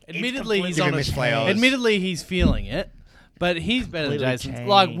 look, Admittedly, it's he's on Give him his flowers. Admittedly, he's feeling it. But he's better than Completely Jason. changed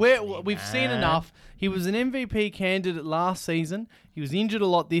Like me, we've seen man. enough. He was an MVP candidate last season. He was injured a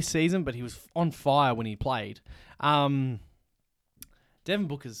lot this season, but he was on fire when he played. Devin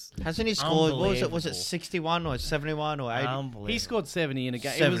Booker's Hasn't he scored? What was it? Was it Unbelievable. 61 or 71 or 80? he scored 70 in a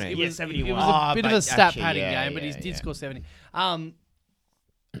game. 70. It Yeah, was 71. It was a bit of a but stat actually, padding yeah, game, but he yeah, did yeah. score 70.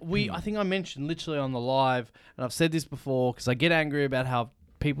 I think I mentioned literally on the live, and I've said this before because I get angry about how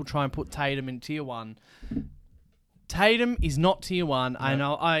people try and put Tatum in tier 1. Tatum is not tier 1, and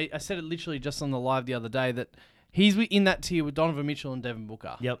I said it literally just on the live the other day that he's in that tier with Donovan Mitchell and Devin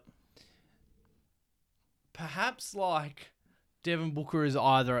Booker. Yep. Perhaps like Devin Booker is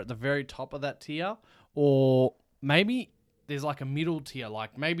either at the very top of that tier, or maybe there's like a middle tier,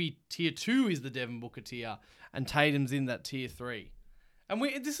 like maybe tier 2 is the Devin Booker tier, and Tatum's in that tier 3. And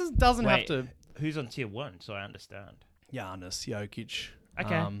doesn't have Wait, to. who's on tier 1? So I understand. Giannis, Jokic,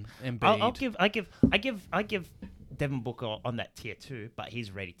 Okay. Embiid. I give Devin Booker on that tier 2, but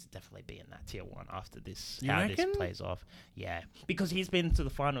he's ready to definitely be in that tier 1 after this. You how reckon? this plays off. Yeah, because he's been to the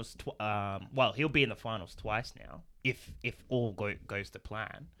finals. Well, he'll be in the finals twice now if all goes to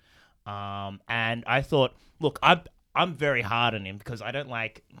plan. And I thought, look, I'm very hard on him because I don't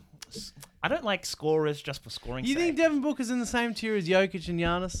like scorers just for scoring. You think Devin Booker's in the same tier as Jokic and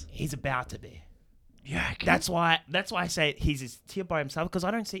Giannis? He's about to be? Yeah, That's why I say he's his tier by himself because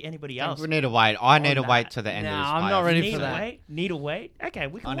I don't see anybody else. We need to wait. I need to that. wait till the end of this. I'm not ready Need for to that. wait? Need to wait? Okay,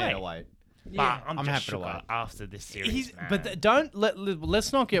 we I can need wait. to wait. But I'm I'm just happy to shook wait. after this series, man. Don't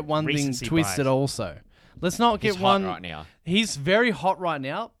let's not get one Recency thing twisted. bias. Also, let's not get He's hot one. right now. He's very hot right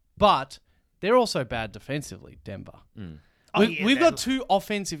now, but they're also bad defensively. Denver. Oh, yeah, We've they're- got 2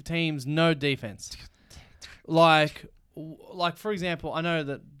 offensive teams, no defense. Like for example, I know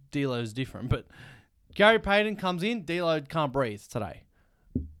that D'Lo's different, but Gary Payton comes in, D'Lo can't breathe today.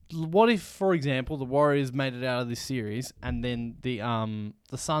 What if, for example, the Warriors made it out of this series, and then the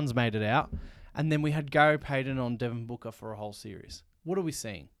Suns made it out, and then we had Gary Payton on Devin Booker for a whole series? What are we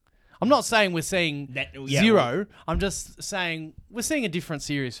seeing? I'm not saying we're seeing yeah, 0. I'm just saying we're seeing a different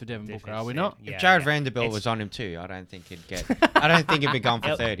series for Devin Booker, are we not? Yeah, If Jared yeah. Vanderbilt It's- was on him too, I don't think he'd get. I don't think he'd be gone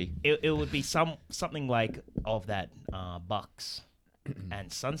for 30. It would be something like of that Bucks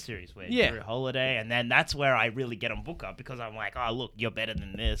and Sun series where Yeah. Drew Holiday, and then that's where I really get on Booker because I'm like, oh look, you're better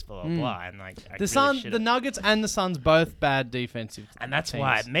than this, blah blah blah, and like I really The should've- Nuggets and the Suns both bad defensive. and that's teams.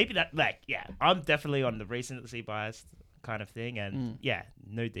 why maybe that I'm definitely on the recency bias kind of thing, and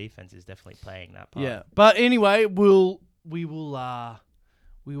no defense is definitely playing that part. Yeah, but anyway, we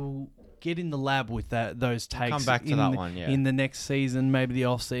will get in the lab with those takes. come back to in that the- one, yeah. in the next season, maybe the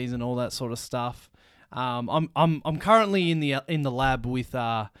off season, all that sort of stuff. I'm currently in the lab with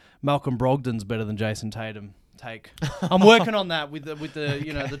Malcolm Brogdon's better than Jason Tatum take. I'm working on that with the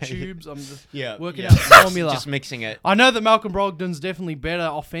the tubes. I'm just working out the formula. Just mixing it. I know that Malcolm Brogdon's definitely better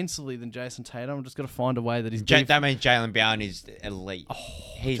offensively than Jason Tatum. I'm just got to find a way that he's. That means Jaylen Brown is elite.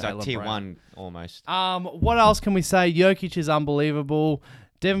 He's like Jaylen tier Brown. 1 almost. What else can we say? Jokic is unbelievable.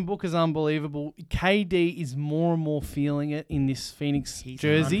 Devin Booker's unbelievable. KD is more and more feeling it in this Phoenix He's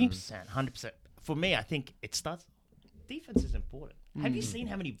jersey. 100%. For me, I think it starts. Defense is important. Have you seen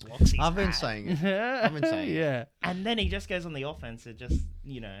how many blocks he's I've been had? saying it. I've been saying it. Yeah. And then he just goes on the offense and just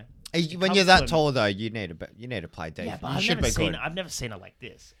When you're that tall though, you need to play defense. yeah. But you I've should never be seen good. I've never seen it like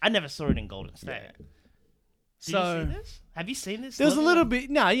this. I never saw it in Golden State. Did So you see this? Have you seen this? there was a level little of- bit.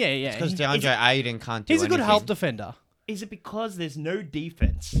 No, yeah. Because DeAndre Ayton can't do He's a good anything. help defender. Is it because there's no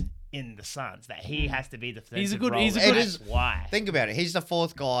defense in the Suns that he has to be the defensive He's a good- role? he's a And good- that's why. Think about it. He's the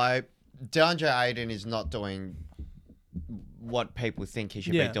 4th guy. DeAndre Ayton is not doing what people think he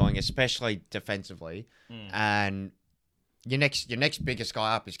should Yeah. be doing, especially defensively. And your next biggest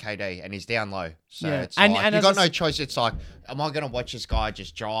guy up is KD, and he's down low. So Yeah. it's And- like and you as got I no s- choice. It's like, am I going to watch this guy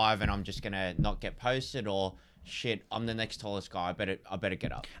just drive, and I'm just going to not get posted, or shit, I'm the next tallest guy. I better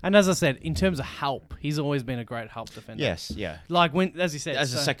get up. And as I said, in terms of help, he's always been a great help defender. Yes, yeah. Like when, as you said,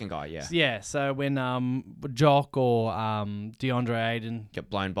 As a so- second guy, yeah. Yeah. So when Jock or DeAndre Ayton, Get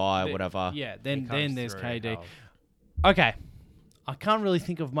blown by, whatever. yeah, He then comes there's through, KD. help. Okay. I can't really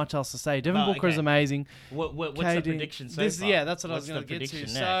think of much else to say. Devin Oh, Booker is okay. amazing. What's KD the prediction so far? Yeah, that's what What's I was the going to get to.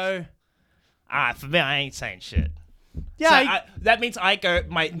 prediction So, for me, I ain't saying shit. yeah, So that means I go.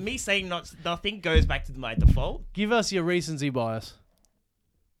 Me saying nothing goes back to my default. give us your recency bias.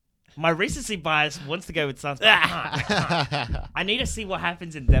 My recency bias wants to go with Suns. But I can't. I need to see what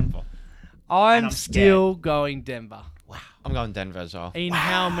happens in Denver. I'm I'm still going Denver. I'm going Denver as well. In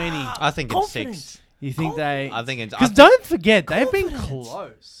how many? I think it's 6. You think they? I think it's... Because don't forget, they've been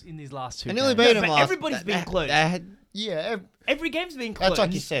close in these last 2 They nearly games. beat him but last... everybody's been close. Yeah, Every game's been close. that's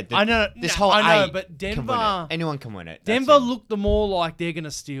like you said. I know. This whole I know, eight but can win it. Denver. Anyone can win it. Denver That's it. looked the more like they're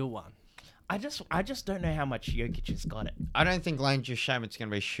gonna steal one. I just don't know how much Jokic has got it. I don't think Landry Shamit's going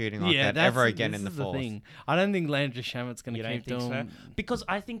to be shooting like that that's- ever again this in the is fourth. thing. I don't think Landry Shamit's gonna You don't keep think doing. so? Because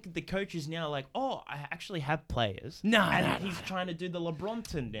I think the coach is now like, oh, I actually have players. No, and no, he's trying to do the LeBron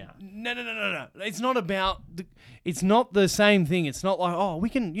thing now. No. It's not about. It's not the same thing. It's not like, oh, we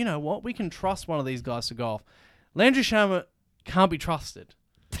can. You know what? We can trust one of these guys to go off. Landry Shamet can't be trusted.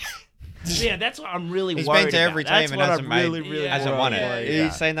 Yeah, that's what I'm really He's worried been to every about. team That's and what hasn't I'm made, really hasn't won worried it. Have you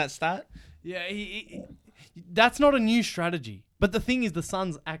about. seen that stat? Yeah, that's not a new strategy. But the thing is, the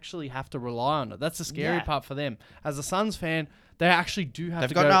Suns actually have to rely on it. That's the scary Yeah. part for them. As a Suns fan, they actually do have They've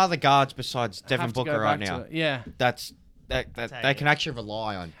to got go. no other guards besides Devin have to go Booker right back to now. it. Yeah, That's that I'll they take can actually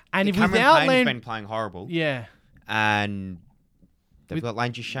rely on. And if Cameron without Payne's been playing horrible, yeah. and they've got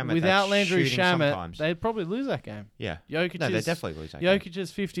Landry Shamet. Without that's Landry shooting Shamet, sometimes. they'd probably lose that game. Yeah, Jokic no, they is definitely lose that game.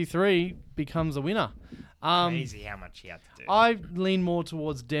 Jokic's 53 becomes a winner. Crazy how much he had to do. I lean more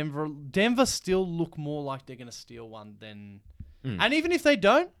towards Denver. Denver still look more like they're going to steal one than... And even if they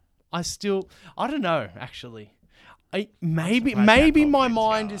don't, I don't know, actually. Maybe surprised that my confidence,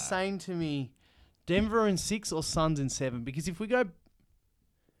 mind yeah. is saying to me, Denver in 6 or Suns in 7. Because if we go...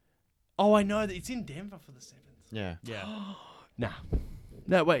 Oh, I know that it's in Denver for the 7th. Yeah, Nah.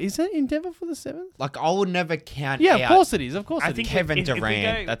 No, wait, is it in Denver for the 7th? like I would never count. Yeah, out of course it is. Of course I it think is. Kevin if we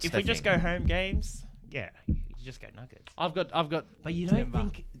Durant, go, that's if the we just thing. go home games, yeah, you just go Nuggets. I've got. But you don't Denver.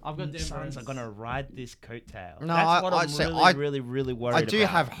 think I've got the Denver Suns are as- gonna ride this coattail? No, That's what I'd I'm say really worried I do about.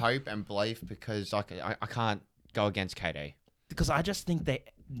 have hope and belief because I can't go against KD. Because I just think the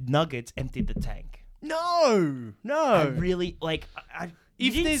Nuggets emptied the tank. No. I really like. You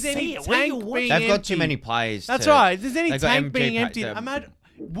If didn't there's any see it. Where you tank watching? being They've got empty. too many players. That's to- right. If there's any they've got tank MJ being pack- emptied, imagine.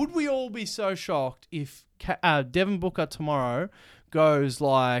 Would we all be so shocked if Devin Booker tomorrow goes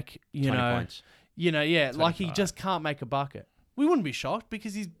like 20 points. like he 25. just can't make a bucket? We wouldn't be shocked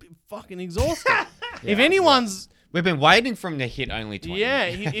because he's fucking exhausted. If anyone's We've been waiting for him to hit only 20.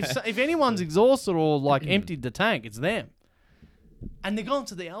 if anyone's exhausted or like emptied the tank, it's them. And they're going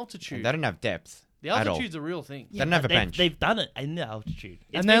to the altitude. They don't have depth. The at all. altitude's a real thing. They don't have a But bench. They've done it in the altitude.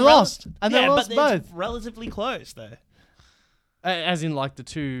 And they lost. And they lost but it's both. relatively close though. As in like the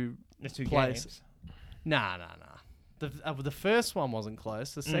two The two Place. games. Nah. The first one wasn't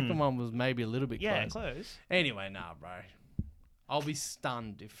close. The second one was maybe a little bit Yeah, close. close. Anyway, nah, bro. I'll be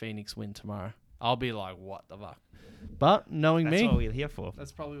stunned if Phoenix win tomorrow. I'll be like, what the fuck? But knowing That's me, what we're here for.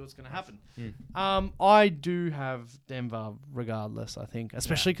 that's probably what's going to happen. I do have Denver regardless, I think.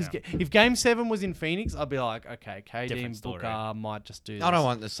 Especially because if Game 7 was in Phoenix, I'd be like, okay, KD Different and story. Booker might just do this. I don't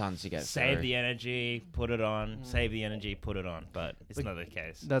want the Suns to get Save through. the energy, put it on. Save the energy, put it on. But it's not the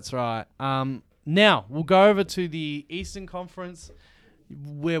case. That's right. Now, we'll go over to the Eastern Conference.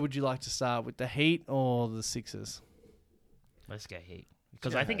 Where would you like to start? With the Heat or the Sixers? Let's go Heat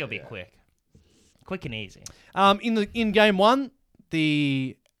because I think it'll be quick and easy. In game 1,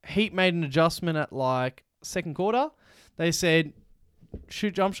 the Heat made an adjustment at like second quarter. They said,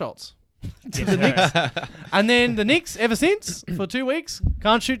 shoot jump shots. To the Knicks. And then the Knicks, ever since, for 2 weeks,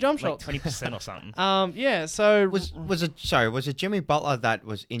 can't shoot jump Like shots. 20% or something. So... Was it Jimmy Butler that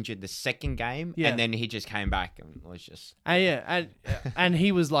was injured the second game Yeah. and then he just came back and was just and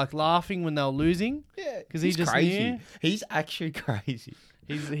he was like laughing when they were losing. Because he he's just crazy. knew. He's actually crazy.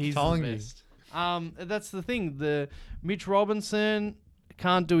 He's the Telling you. best. That's the thing. The Mitch Robinson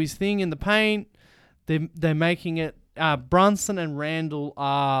can't do his thing in the paint. They're making it. Brunson and Randall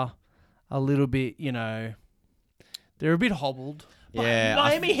are a little bit, they're a bit hobbled. Yeah,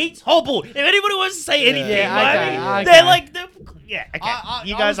 Miami Heat's hobbled. If anybody wants to say anything, Yeah, Miami, okay. they're like, yeah, okay.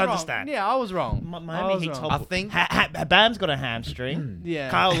 You I guys was wrong. understand. Yeah, I was wrong. I Miami was Heat's wrong. hobbled. I think- Bam's got a hamstring. Yeah.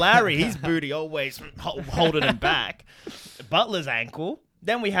 Kyle Lowry, his booty always holding him back. Butler's ankle.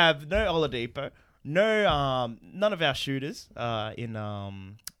 Then we have no Oladipo, no none of our shooters in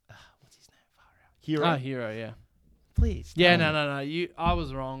what's his name? Hero. Hero, yeah. Please. Yeah, tell me. no. I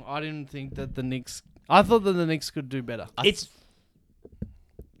was wrong. I didn't think that the Knicks... I thought that the Knicks could do better. It's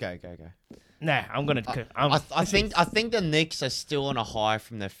go. nah. I'm gonna. I think the Knicks are still on a high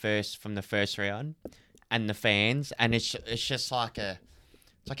from the first round, and the fans, and it's just like an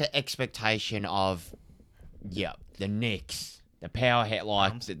expectation of, the Knicks, the power head,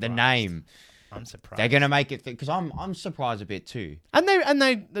 like the surprised. name. I'm surprised. They're gonna make it because I'm surprised a bit too. And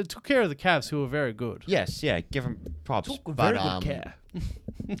they took care of the Cavs, who were very good. Yes, yeah, give them props. Took but very good care.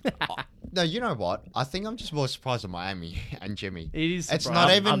 no, you know what? I think I'm just more surprised at Miami and Jimmy. It is It's surprising. not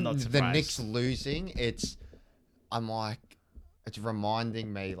I'm even not the surprised. Knicks losing. It's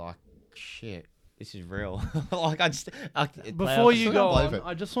reminding me like, shit. this is real. Like Before you still go can't on, believe it.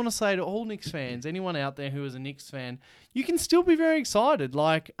 I just want to say to all Knicks fans, anyone out there who is a Knicks fan, you can still be very excited.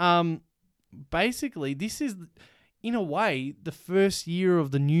 Like, basically, this is, in a way, the first year of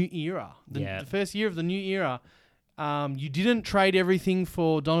the new era. The first year of the new era. You didn't trade everything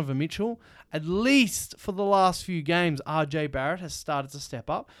for Donovan Mitchell. At least for the last few games, RJ Barrett has started to step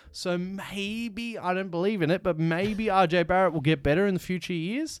up. So maybe, I don't believe in it, but maybe RJ Barrett will get better in the future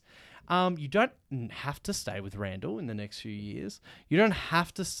years. You don't have to stay with Randall in the next few years. You don't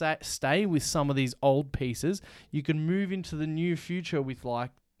have to stay with some of these old pieces. You can move into the new future with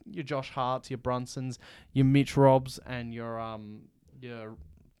like your Josh Harts, your Brunsons, your Mitch Robs, and your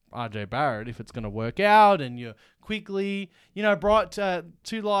RJ Barrett if it's going to work out, and you're quickly,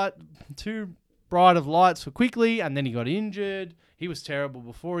 too bright of lights for quickly, and then he got injured. He was terrible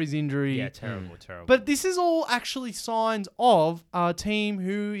before his injury. Yeah, terrible. But this is all actually signs of a team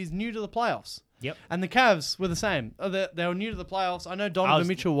who is new to the playoffs. Yep. And the Cavs were the same. They were new to the playoffs. I know Donovan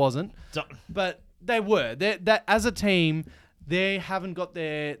Mitchell wasn't, but they were. That as a team, they haven't got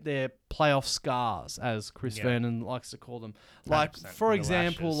their playoff scars, as Chris Vernon likes to call them. Like, for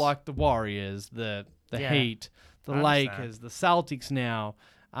example, lashes. like the Warriors, the Heat, the Lakers, the Celtics now.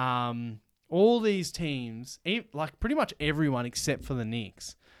 All these teams, like pretty much everyone except for the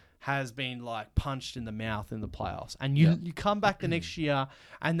Knicks, has been like punched in the mouth in the playoffs. And you come back the next year,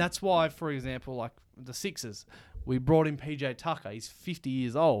 and that's why, for example, like the Sixers, we brought in PJ Tucker. He's 50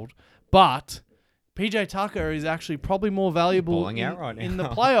 years old, but PJ Tucker is actually probably more valuable in the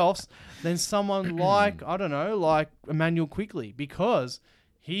playoffs than someone like, I don't know, like Emmanuel Quickly, because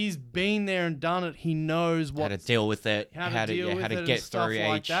he's been there and done it. He knows how to deal with it, how to get through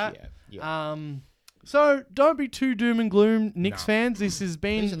like each. That. Yeah. So don't be too doom and gloom, Knicks fans. This has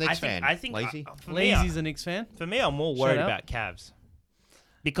been. He's a Knicks fan. I think Lazy. Lazy's a Knicks fan. For me, I'm more worried about Cavs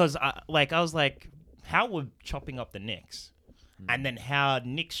because I was like, how we're chopping up the Knicks, and then how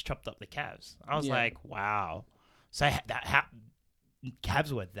Knicks chopped up the Cavs. I was like, wow. So how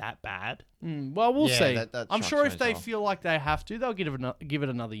Cavs were that bad? Well, we'll see. That I'm sure if they feel like they have to, they'll give it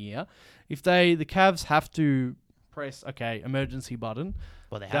another year. If the Cavs have to press emergency button,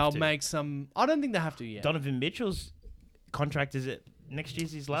 they'll make some. I don't think they have to yet. Donovan Mitchell's contract is it next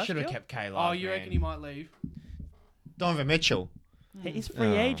year's his last Should have year? kept K. Oh, you reckon he might leave? Donovan Mitchell. He's a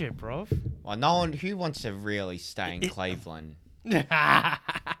free agent, bro. Well, no one who wants to really stay in Cleveland. All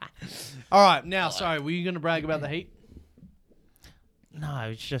right, now, sorry, were you going to brag about the Heat? No,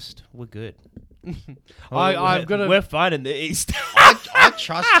 it's just we're good. We're fine in the East. I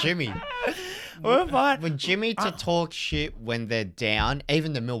trust Jimmy. We're fine. When Jimmy to talk shit when they're down,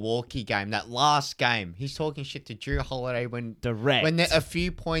 even the Milwaukee game, that last game, he's talking shit to Drew Holiday when Direct. when they're a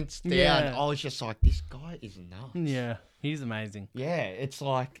few points down. Yeah. I was just like, this guy is nuts. Yeah, he's amazing. Yeah, it's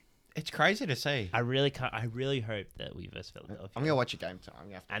like it's crazy to see. I really hope that we verse Philadelphia. I'm gonna watch a game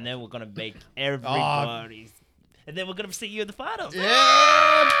tonight. And then we're gonna make everybody. And then we're gonna see you in the finals.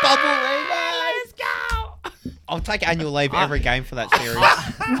 Yeah, bubble league. Let's go. I'll take annual leave every game for that series.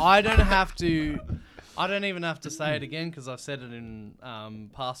 I don't have to. I don't even have to say it again because I've said it in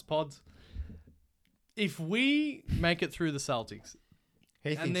past pods. If we make it through the Celtics,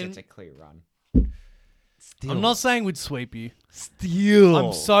 He thinks it's a clear run. Still. I'm not saying we'd sweep you. Still.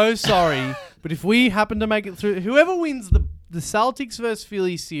 I'm so sorry, but if we happen to make it through, whoever wins the Celtics versus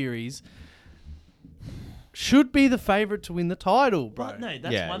Philly series should be the favorite to win the title, bro. But no,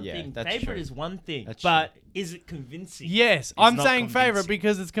 that's one thing. That's Favorite true. is one thing, That's but is it convincing? Yes, I'm saying favorite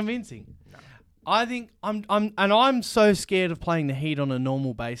because it's convincing. No. I think I'm so scared of playing the Heat on a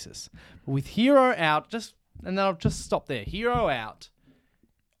normal basis. But with Hero out, and then I'll just stop there. Hero out.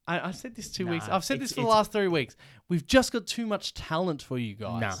 I said this 2 weeks. I've said this for the last 3 weeks. We've just got too much talent for you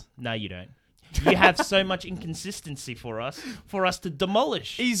guys. No, you don't. You have so much inconsistency for us to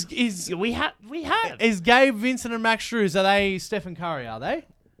demolish. We have. Is Gabe, Vincent, and Max Struz, are they Stephen Curry? Are they?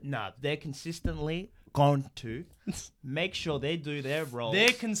 No, they're consistently going to make sure they do their role. They're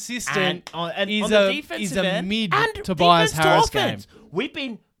consistent. And is on the defensive a end, mid and Tobias Harris game. We've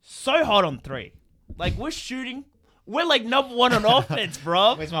been so hot on three. Like we're shooting. We're like number one on offense,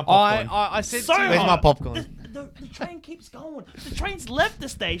 bro. Where's my popcorn? I said So Where's my popcorn? The train keeps going. The train's left the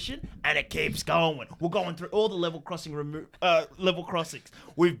station and it keeps going. We're going through all the level crossings.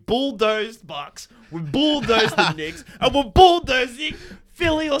 We've bulldozed Bucks. We've bulldozed the Knicks, and we're bulldozing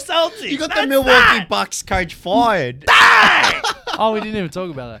Philly or Celtics. You got the Milwaukee Bucks coach fired. Dang! Oh, we didn't even talk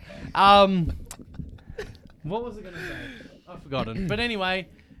about that. What was I going to say? I've forgotten. But anyway,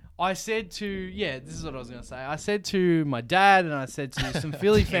 I said this is what I was going to say. I said to my dad and I said to some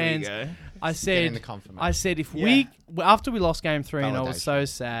Philly fans, I said if after we lost game 3 and I was so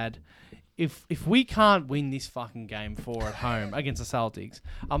sad, if we can't win this fucking game 4 at home against the Celtics,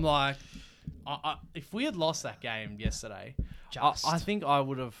 I'm like, if we had lost that game yesterday, I think I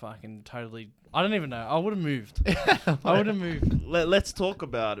would have fucking totally. I don't even know. I would have moved. I would have moved. Let's talk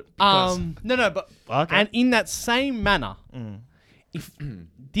about it. No, but Okay. and in that same manner, if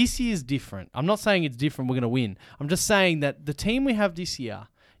this year's different, I'm not saying it's different. We're gonna win. I'm just saying that the team we have this year,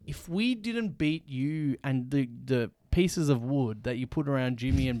 if we didn't beat you and the pieces of wood that you put around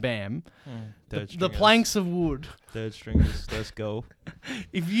Jimmy and Bam, the planks of wood. Third stringers, let's go.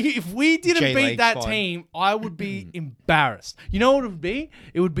 If we didn't beat J-League's that fine. team, I would be embarrassed. You know what it would be?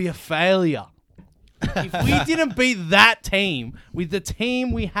 It would be a failure. If we didn't beat that team with the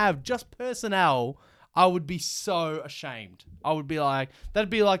team we have, just personnel, I would be so ashamed. I would be like, that'd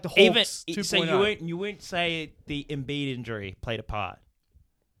be like the Hawks 2.0. So you wouldn't say the Embiid injury played a part.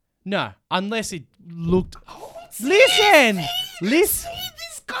 No, unless it looked. Listen. This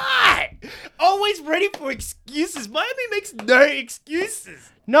guy always ready for excuses. Miami makes no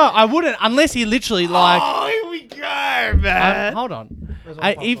excuses. No, I wouldn't unless he literally like. Oh, here we go, man. Hold on.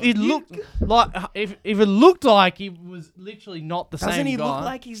 If it looked like if it looked like he was literally not the same guy. Doesn't he look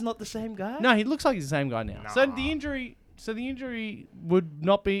like he's not the same guy? No, he looks like he's the same guy now. Nah. So the injury would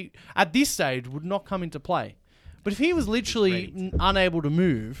not be at this stage would not come into play. But if he was literally unable to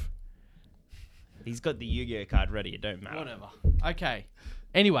move, He's got the Yu-Gi-Oh card ready. It don't matter. whatever. Okay.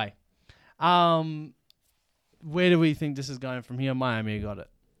 Anyway, where do we think this is going from here? Miami got it.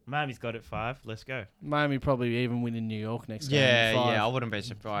 Miami's got it 5. Let's go. Miami probably even win in New York next game. Yeah, 5. yeah, I wouldn't be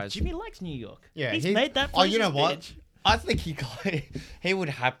surprised. Jimmy likes New York. Yeah, he's he- made that. Oh, you know his what? bitch. I think he would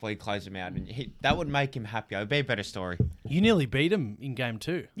happily close him out, and that would make him happier. It'd be a better story. You nearly beat him in game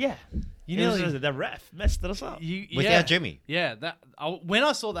 2. Yeah, You It was nearly just the ref messed us up. Without Jimmy. Yeah, when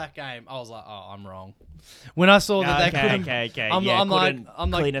I saw that game, I was like, "Oh, I'm wrong." When I saw that they couldn't, Okay. I'm couldn't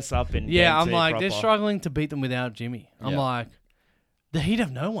like, clean us up in yeah, game I'm 2 like, they're proper. struggling to beat them without Jimmy. I'm Yeah. like, the Heat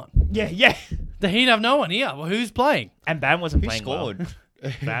have no one. Yeah. The Heat have no one here. Well, who's playing? And Bam wasn't Who playing scored?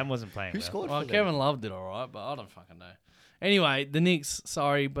 well. Bam wasn't playing Who well. scored Well, for them? Kevin Love did all right, but I don't fucking know. Anyway, the Knicks,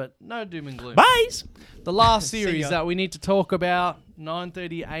 sorry, but no doom and gloom. Buys. The last See series ya. that we need to talk about,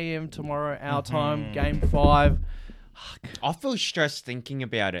 9:30 a.m. tomorrow, our time, Game 5. I feel stressed thinking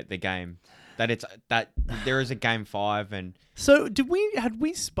about it. The game that there is a game 5, and So, had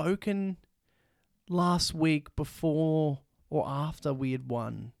we spoken last week before or after we had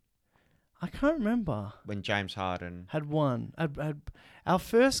won? I can't remember. when James Harden Had won. Our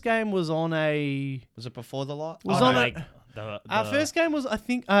first game was on a. was it before the lot? Was Oh, on no, a- like Our first game was, I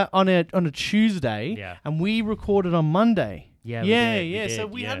think, on a Tuesday. Yeah. And we recorded on Monday. Yeah, Yeah. we did, So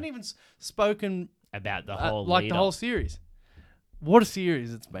we yeah. hadn't even spoken about the whole like lead the whole up. series. What a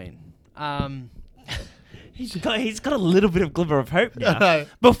series it's been. He's got a little bit of glimmer of hope now.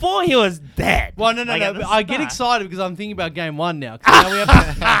 Before he was dead. Well, no. Like, at the But I get start. excited because I'm thinking about game 1 now. 'Cause now we have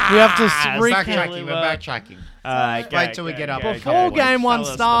to recap. Backtracking. We're backtracking. Wait till we get up. Before Okay, game 1 Tell us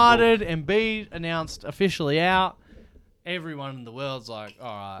the started and Embiid announced officially out, everyone in the world's like, all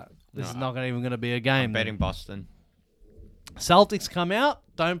right, this is not even going to be a game. Betting Boston. Celtics come out,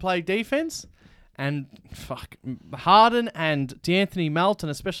 don't play defense, and Harden and D'Anthony Melton,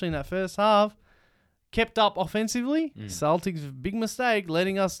 especially in that first half, kept up offensively. Celtics, big mistake,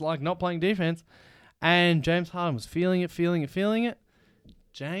 letting us not playing defense. And James Harden was feeling it.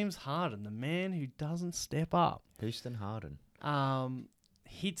 James Harden, the man who doesn't step up, Houston Harden.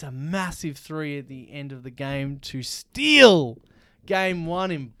 hits a massive 3 at the end of the game to steal game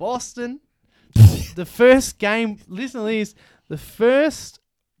 1 in Boston. The first game, listen to this, the first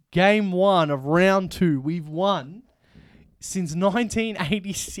game 1 of round 2 we've won since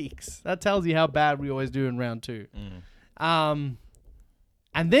 1986. That tells you how bad we always do in round 2. And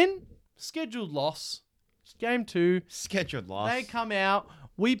then scheduled loss, game 2. Scheduled loss. They come out.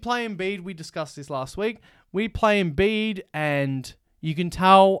 We play Embiid. We discussed this last week. We play Embiid, and you can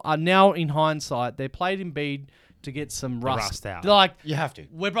tell now in hindsight they played Embiid to get some rust out. They're like, You have to.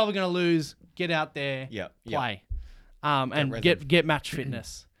 we're probably going to lose. Get out there, Yep. play, and rhythm. get match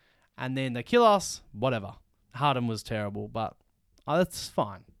fitness. And then they kill us. Whatever. Harden was terrible, but that's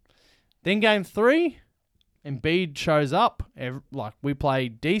fine. Then game 3, Embiid shows up. We play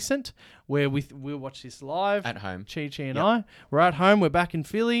decent. We'll watch this live At home. Chi and Yep. I. We're at home. We're back in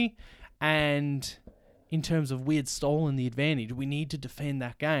Philly. And in terms of we had stolen the advantage, we need to defend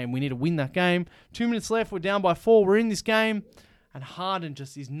that game. We need to win that game. 2 minutes left. We're down by 4. We're in this game. And Harden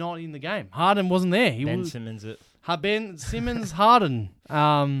just is not in the game. Harden wasn't there. Ben Simmons it. Ben Simmons, Harden.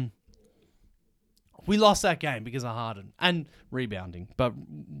 We lost that game because of Harden and rebounding, but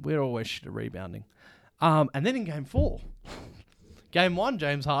we're always shit at rebounding. And then in game 4, Game 1,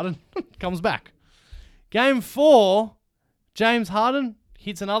 James Harden comes back. Game 4, James Harden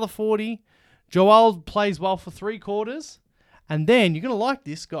hits another 40. Joel plays well for 3 quarters. And then, you're going to like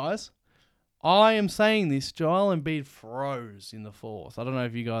this, guys. I am saying this, Joel Embiid froze in the fourth. I don't know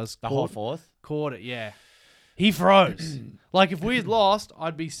if you guys whole fourth? Caught it, yeah. He froze. Like, if we had lost,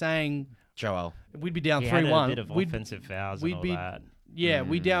 I'd be saying... Joel. We'd be down 3-1. Had a bit of offensive fouls and all that. Yeah,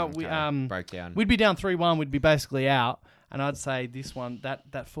 broke down. We'd be down 3-1. We'd be basically out. And I'd say this one,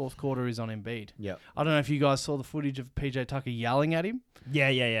 that fourth quarter is on Embiid. Yep. I don't know if you guys saw the footage of PJ Tucker yelling at him.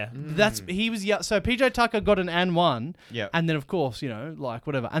 Yeah. So PJ Tucker got an and one. Yeah. And then, of course, like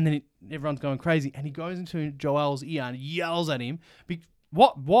whatever. And then everyone's going crazy. And he goes into Joel's ear and yells at him.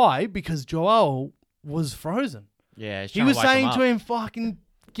 Why? Because Joel was frozen. Yeah. He was saying to him, fucking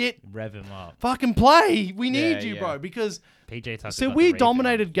rev him up. Fucking play. We need you, bro. Because PJ Tucker. So we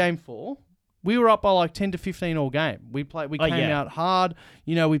dominated game 4. We were up by like 10 to 15 all game. We came out hard.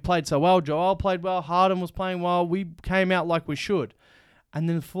 We played so well. Joel played well. Harden was playing well. We came out like we should. And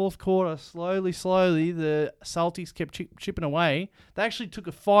then the fourth quarter, slowly, the Celtics kept chipping away. They actually took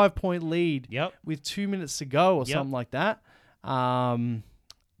a 5-point lead with 2 minutes to go or something like that.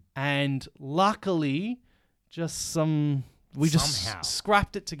 And luckily, just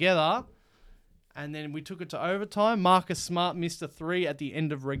scrapped it together. And then we took it to overtime. Marcus Smart missed a 3 at the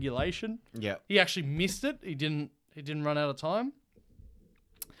end of regulation. Yeah. He actually missed it. He didn't run out of time.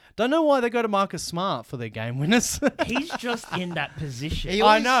 Don't know why they go to Marcus Smart for their game winners. He's just in that position.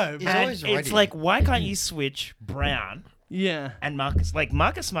 I know. And it's like, why can't you switch Brown? Yeah. And Marcus? Like,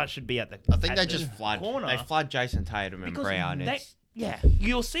 Marcus Smart should be at the I think they just flood. Corner. They flood Jason Tatum and Brown.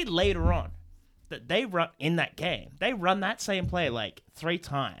 You'll see later on that they run in that game. They run that same play like 3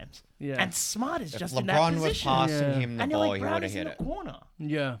 times. Yeah. And Smart is just LeBron in that position. was passing him the and ball, like, he Brown would have is in hit the it. corner.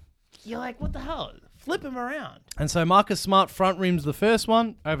 Yeah. You're like, what the hell? Flip him around. And so Marcus Smart front rims the first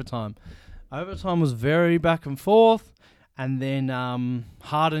one, overtime. Overtime was very back and forth. And then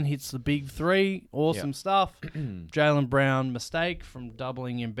Harden hits the big 3. Awesome stuff. Jaylen Brown, mistake from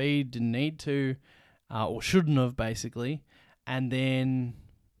doubling Embiid. Didn't need to. Or shouldn't have, basically. And then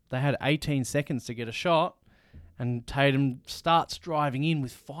they had 18 seconds to get a shot. And Tatum starts driving in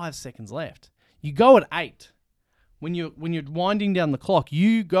with 5 seconds left. You go at 8. When you're winding down the clock,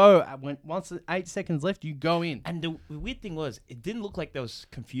 you go once the 8 seconds left, you go in. And the weird thing was, it didn't look like there was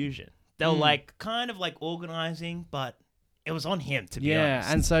confusion. They were like kind of like organizing, but it was on him to be honest.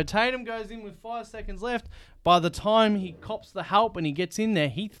 Yeah, and so Tatum goes in with 5 seconds left. By the time he cops the help and he gets in there,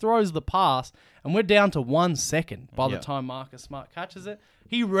 he throws the pass, and we're down to 1 second by the time Marcus Smart catches it.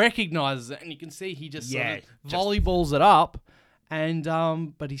 He recognizes it, and you can see he just sort of volleyballs it up, and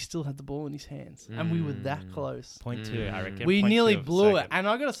but he still had the ball in his hands, and we were that close. 0.2, I reckon. We nearly blew it, and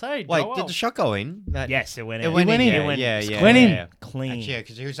I gotta say, wait, Joel, did the shot go in? Yes, it went in. It went in. Yeah. Went in. Clean. Yeah,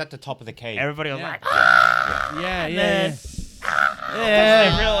 because he was at the top of the key. Everybody was like, yeah.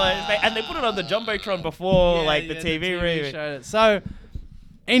 They realized, and they put it on the jumbotron before, the TV read. showed it. So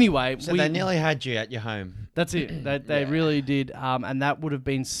anyway, so they nearly had you at your home. That's it. They really did, and that would have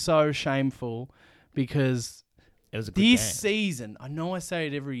been so shameful because it was a good game. Season. I know I say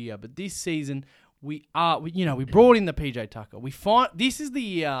it every year, but this season we brought in the PJ Tucker. This is the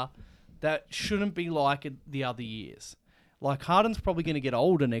year that shouldn't be like the other years. Like Harden's probably going to get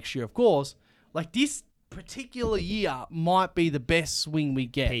older next year, of course. Like this particular year might be the best swing we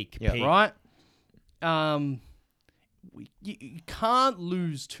get. Peak. Right? You can't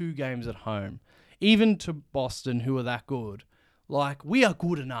lose 2 games at home. Even to Boston, who are that good. Like, we are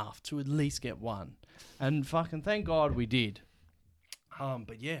good enough to at least get 1. And fucking thank God we did.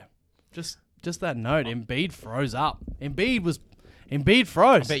 But yeah, just that note, Embiid froze up. Embiid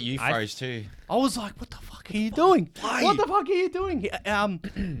froze. I bet you froze too. I was like, what the fuck are you doing? What the fuck are you doing?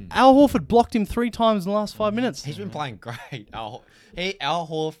 Al Horford blocked him 3 times in the last 5 minutes. He's been playing great. Al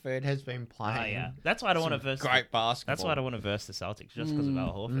Horford has been playing. That's why I don't want to verse great basketball. That's why I don't want to verse the Celtics just because of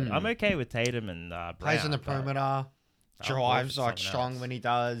Al Horford. I'm okay with Tatum and Brown. Plays on the perimeter, drives like strong when he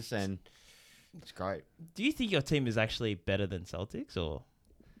does, and it's great. Do you think your team is actually better than Celtics, or?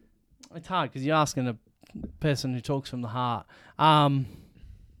 It's hard because you're asking a person who talks from the heart.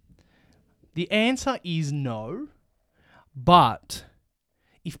 The answer is no, but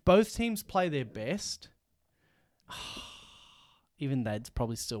if both teams play their best, even they'd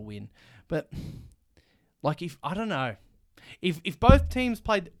probably still win. But like I don't know. If both teams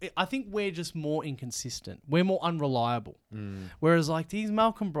played, I think we're just more inconsistent. We're more unreliable. Whereas like these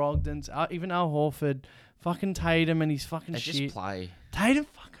Malcolm Brogdons, even Al Horford, fucking Tatum and his fucking shit. Just play. Tatum.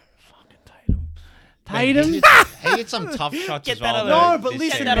 Tatum. He hit some tough shots Get as that well. on No, the- but this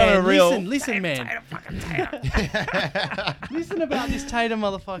listen, season. that on a man. reel. Listen, man. Listen about this Tatum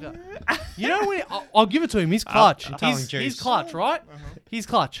motherfucker. You know when I'll give it to him. He's clutch. I'm telling He's Juice. clutch, right? He's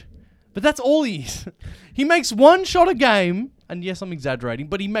clutch. But that's all he is. He makes one shot a game, and yes, I'm exaggerating,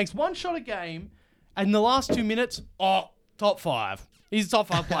 but he makes one shot a game, and in the last 2 minutes, top 5. He's a top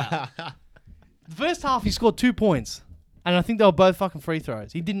 5 player. The first half, he scored 2 points, and I think they were both fucking free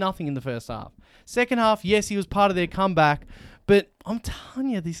throws. He did nothing in the first half. Second half, yes, he was part of their comeback, but I'm telling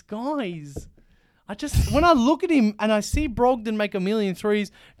you, these guys... when I look at him and I see Brogdon make a million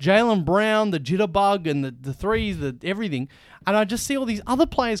threes, Jaylen Brown, the jitterbug and the threes, the everything, and I just see all these other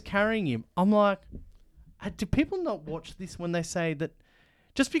players carrying him, I'm like, do people not watch this when they say that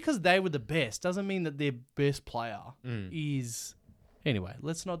just because they were the best doesn't mean that their best player is... Anyway,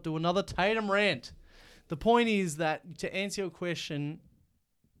 let's not do another Tatum rant. The point is that, to answer your question,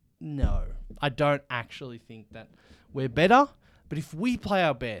 no, I don't actually think that we're better. But if we play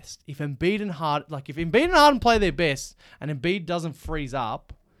our best, if Embiid and Harden play their best and Embiid doesn't freeze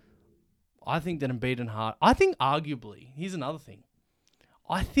up, I think that arguably, here's another thing.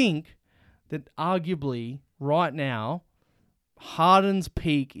 I think that arguably right now, Harden's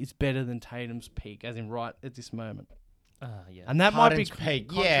peak is better than Tatum's peak, as in right at this moment. Yeah. And that Harden's might be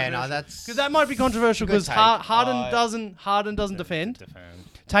peak. Yeah, no, controversial. that's... Because that might be controversial Good because take. Harden doesn't defend.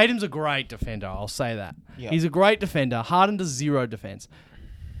 Tatum's a great defender, I'll say that. Yeah. He's a great defender. Harden does zero defense.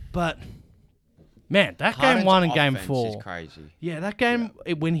 But, man, that Harden's game 1 and game offense 4. is crazy. Yeah, that game,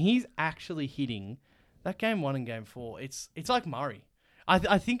 when he's actually hitting, that game 1 and game 4, it's like Murray.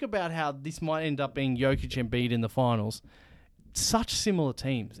 I think about how this might end up being Jokic and Embiid in the finals. Such similar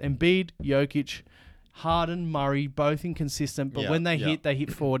teams. Embiid, Jokic, Harden, Murray, both inconsistent, but when they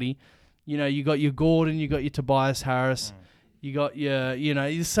hit 40. You know, you got your Gordon, you got your Tobias Harris. You got your,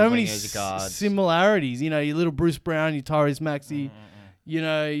 there's so many similarities. You know, your little Bruce Brown, your Tyrese Maxey, you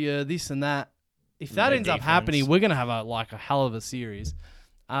know, your this and that. If that ends up happening, we're going to have a hell of a series.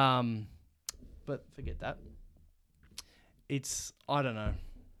 But forget that. I don't know.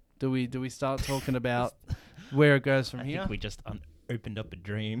 Do we start talking about where it goes from I here? think we just opened up a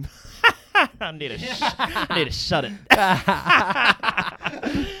dream. I need to shut it.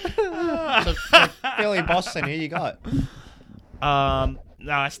 So Philly, Boston, who you got? No,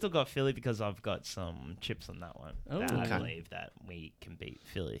 I still got Philly because I've got some chips on that one. I believe that we can beat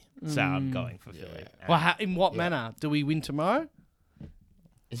Philly. So I'm going for Philly. Well, in what manner? Do we win tomorrow?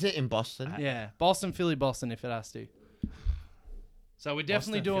 Is it in Boston? Yeah. Boston, Philly, Boston if it has to. So we're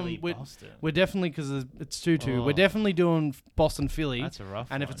definitely Boston, doing... Boston. We're definitely, because it's 2-2, we're definitely doing Boston, Philly. That's a rough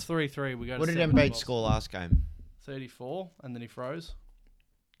And one. if it's 3-3, we go What to did 7 Embiid Boston. score last game? 34, and then he froze.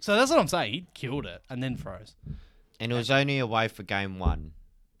 So that's what I'm saying. He killed it, and then froze. And it was only away for game 1.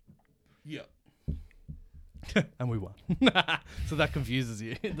 Yeah. And we won. So that confuses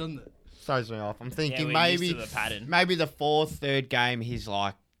you, doesn't it? Throws me off. I'm thinking we're maybe used to the pattern. maybe the third game he's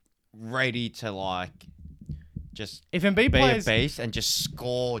like ready to just If Embiid be plays, a beast and just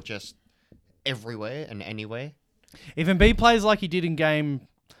score just everywhere and anywhere. if Embiid plays like he did in game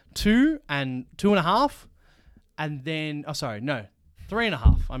 2 and 2.5, and then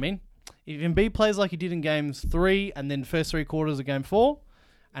 3.5. I mean, if Embiid plays like he did in games 3 and then first 3 quarters of game 4,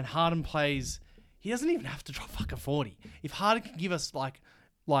 and Harden plays, he doesn't even have to drop fucking 40. If Harden can give us like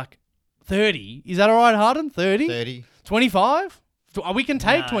 30, is that all right, Harden? 30? 30. 25? We can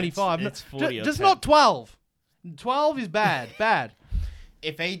take Nah, 25. it's 40 or just 10. not 12. 12 is bad. Bad.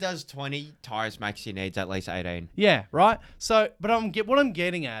 If he does 20, Tyrese Maxey needs at least 18. Yeah, right? So, but what I'm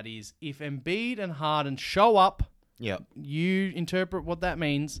getting at is if Embiid and Harden show up, Yep. you interpret what that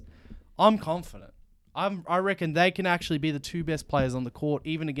means, I'm confident. I reckon they can actually be the 2 best players on the court,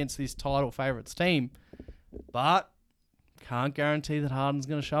 even against this title favourites team. But can't guarantee that Harden's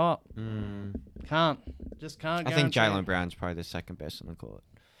going to show up. Can't. Just can't I guarantee. think Jaylen Brown's probably the second best on the court.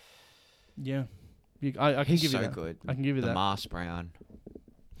 Yeah. I can He's give you so that. good. I can give you the that. Mars Brown.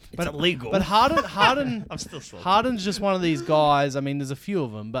 It's illegal. But Harden I'm still salty. Harden's just one of these guys. I mean, there's a few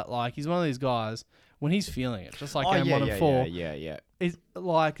of them, but he's one of these guys when he's feeling it, just like game 1 and 4. Yeah. It's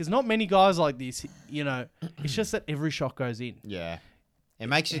there's not many guys like this. You know, it's just that every shot goes in. Yeah. It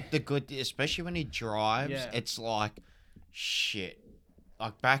makes it the good, especially when he drives. Yeah. It's like, shit.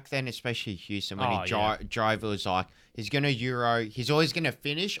 Like back then, especially Houston, when he yeah. drove, it was like, he's going to Euro, he's always going to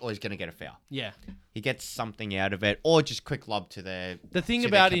finish or he's going to get a foul. Yeah. He gets something out of it or just quick lob to the... The thing to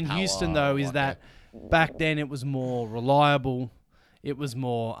about the in Capella Houston though or is that back then it was more reliable. It was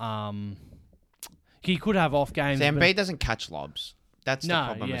more. He could have off games. So but Embiid doesn't catch lobs. That's the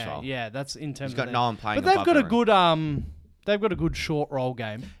problem as well. Yeah, that's in terms. He's got of no one playing But they've above got a the rim. good. They've got a good short roll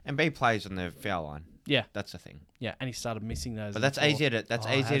game. Embiid plays on the foul line. Yeah. That's the thing. Yeah, and he started missing those. But in that's the fourth. easier to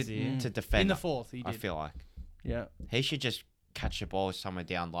has he? to defend. In the fourth, he I did. feel like Yeah. he should just catch the ball somewhere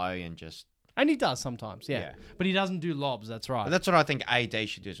down low and just. And he does sometimes, yeah. Yeah. But he doesn't do lobs, that's right. But that's what I think AD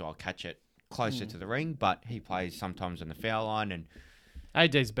should do as well. Catch it closer to the ring, but he plays sometimes on the foul line and.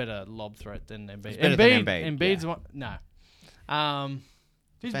 AD's better lob threat than Embiid. He's better than Embiid, Embiid's yeah. one. No.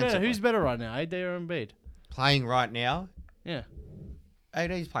 Who's better? Defensively. Who's better right now, AD or Embiid? Playing right now, Yeah.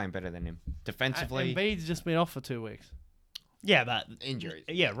 AD's playing better than him. Defensively, Embiid's just been off for 2 weeks. Yeah, but injuries.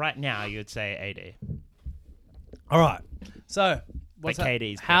 yeah, right now you'd say AD. All right. So, what's But that?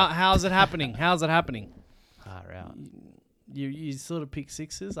 KD's How's it happening? How's it happening? Far out. You sort of pick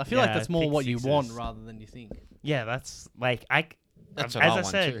sixes. I feel Yeah, like that's more pick what sixes. you want rather than you think. Yeah, that's like That's as what I I want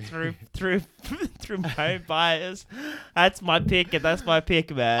said too. through my own bias. That's my pick, and that's my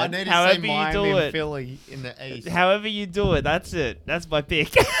pick, man. I need to However see you Miami do and it, Philly in the East. however you do it, that's it. That's my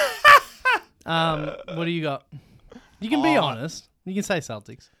pick. What do you got? You can be Oh. honest. You can say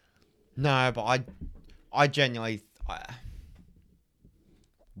Celtics. No, but I genuinely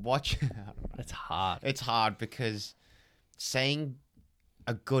watch. It's hard. It's hard because seeing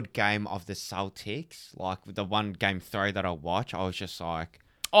a good game of the Celtics, like the one game 3 that I watch, I was just like,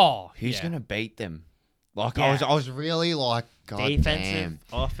 Oh, who's yeah. gonna beat them? Like Yeah. I was really like, God Defensive,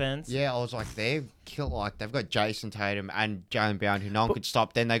 damn. offense. Yeah, I was like, they've got Jason Tatum and Jalen Brown who no one could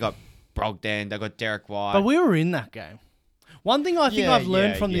stop. Then they got Brogdon, they got Derek White. But we were in that game. One thing I think Yeah, I've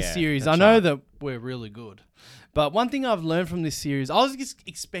learned yeah, from this yeah, series, I that's know right. that we're really good, but one thing I've learned from this series, I was just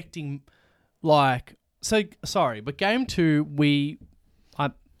expecting, but game 2,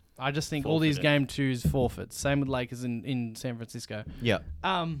 I just think all these Forfeited. game 2s forfeits. Same with Lakers in San Francisco. yeah,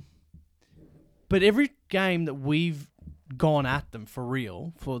 But every game that we've gone at them for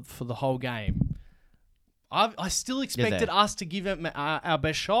real, for the whole game, I still expected there. us to give them our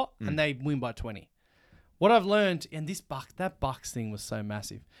best shot, and they win by 20. What I've learned, and that Bucks thing was so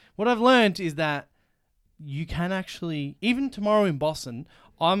massive. What I've learned is that you can actually, even tomorrow in Boston,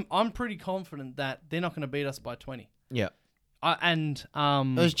 I'm pretty confident that they're not going to beat us by 20. yeah. It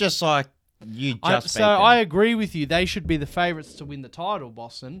It was just like you just beat them. I agree with you. They should be the favourites to win the title,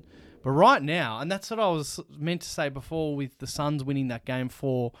 Boston. But right now, and that's what I was meant to say before with the Suns winning that game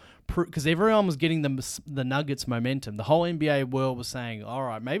 4, because everyone was getting the Nuggets momentum. The whole NBA world was saying, all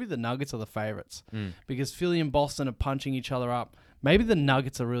right, maybe the Nuggets are the favourites because Philly and Boston are punching each other up. Maybe the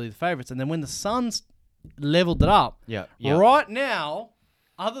Nuggets are really the favourites. And then when the Suns leveled it up, yeah. right now,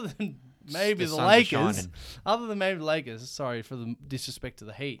 other than maybe the Suns are Lakers, sorry for the disrespect to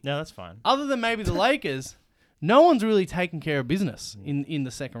the Heat. No, that's fine. Other than maybe the Lakers, no one's really taken care of business in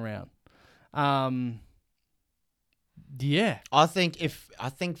the second round. Yeah. I think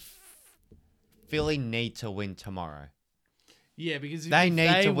Philly need to win tomorrow. Yeah, because They if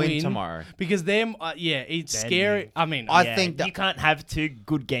need to win tomorrow. Because them, it's Then scary. you- I mean, I think that you can't have 2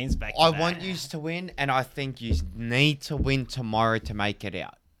 good games back. I want you to win, and I think you need to win tomorrow to make it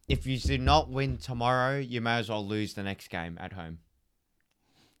out. If you do not win tomorrow, you may as well lose the next game at home.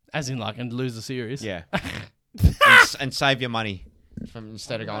 as in and lose the series. Yeah, and save your money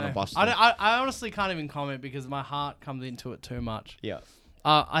instead of going to Boston. I honestly can't even comment because my heart comes into it too much. Yeah,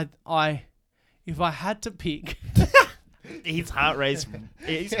 If I had to pick, his heart rate.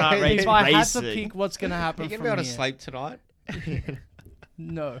 His if heart rate I had racing. to pick what's going to happen you from gonna be able to here. sleep tonight.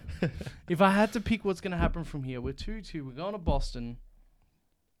 No. If I had to pick what's going to happen from here, we're 2-2. We're going to Boston.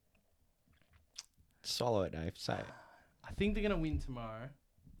 Swallow it, Dave. Say it. I think they're going to win tomorrow.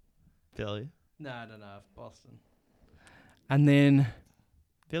 Philly. No, I don't know. Boston. And then,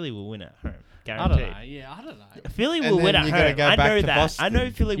 Philly will win at home. I Guaranteed. don't know. Yeah, I don't know. Philly And will then win at you gotta home. go I back know to that. Boston. I know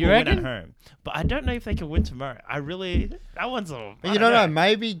Philly You will win reckon? at home. But I don't know if they can win tomorrow. That one's a... You don't know.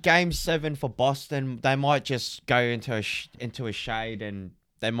 Maybe Game 7 for Boston, they might just go into a shade, and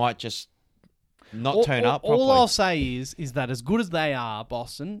they might just not turn up properly. All I'll say is that as good as they are,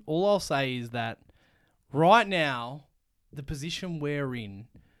 Boston, all I'll say is that right now, the position we're in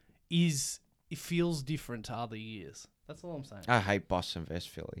it feels different to other years. That's all I'm saying. I hate Boston versus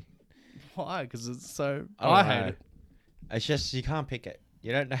Philly. Why? Because it's so... I don't I know. hate it. It's just you can't pick it.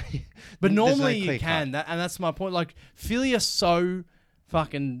 You don't know. But There's no normally you clear can, cut. and that's my point. Philly are so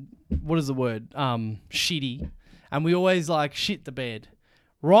fucking, what is the word? Shitty, and we always shit the bed.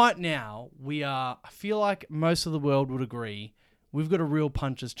 Right now, I feel like most of the world would agree, we've got a real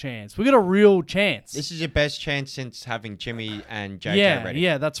puncher's chance. We've got a real chance. This is your best chance since having Jimmy and JJ ready.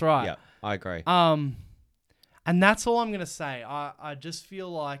 Yeah, that's right. Yeah, I agree. And that's all I'm going to say. I just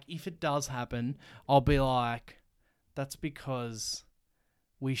feel like if it does happen, I'll be like, that's because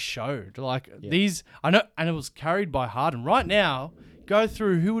we showed. These, I know, and it was carried by Harden. Right now, Go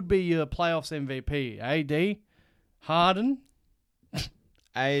through who would be your playoffs MVP. AD, Harden,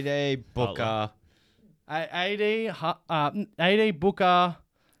 AD, Booker. AD, Booker,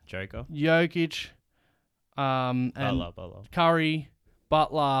 Joker. Jokic, and Butler. Curry,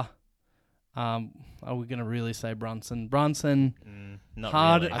 Butler. Are we going to really say Brunson? Brunson, Not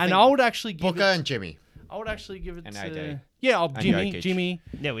Harden. really. And I would actually give Booker it... and Jimmy. I would actually give it And to... AD. Yeah, And Jimmy.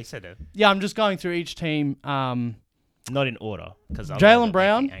 Jokic. Yeah, we said it. Yeah, I'm just going through each team. Not in order. Because Jaylen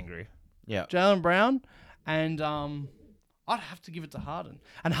Brown. Angry. Yeah. Jaylen Brown. And I'd have to give it to Harden.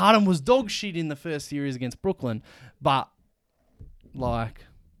 And Harden was dog shit in the first series against Brooklyn. But, like...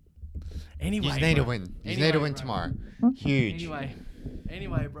 Anyway, You just need bro. to win. You Anyway, need to win bro. tomorrow. Huge.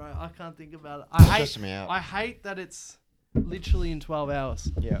 Anyway, bro, I can't think about it. Stressing me out. I hate that it's literally in 12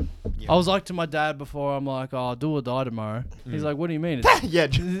 hours. Yeah. I was like to my dad before, I'm like, oh, do or die tomorrow. He's like, what do you mean? Yeah.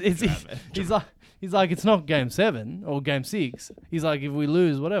 He's like, it's not game 7 or game 6. He's like, if we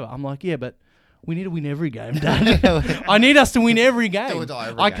lose, whatever. I'm like, yeah, but we need to win every game, Dad. I need us to win every game. Do or die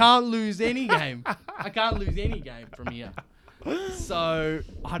every I game. can't lose any game. I can't lose any game from here. So,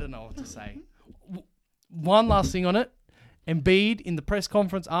 I don't know what to say. One last thing on it. Embiid, in the press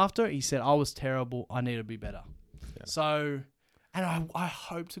conference after, he said, I was terrible. I need to be better. Yeah. So, and I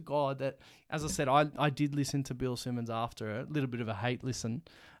hope to God that, as I said, I did listen to Bill Simmons after, a little bit of a hate listen,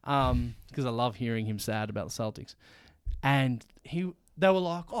 because I love hearing him sad about the Celtics. And they were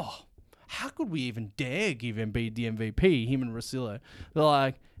like, oh, how could we even dare give Embiid the MVP, him and Russillo? They're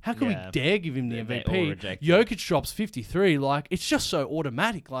like, how can we dare give him the MVP? Jokic drops 53. Like, it's just so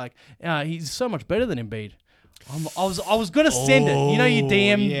automatic. Like, he's so much better than Embiid. I was gonna send it. You know, you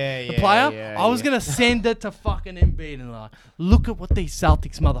DM the player. I was gonna send it to fucking Embiid and like, look at what these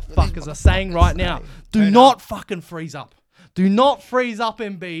Celtics motherfuckers are saying right now. Do not fucking freeze up. Do not freeze up,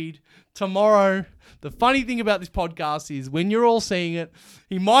 Embiid. Tomorrow. The funny thing about this podcast is when you're all seeing it,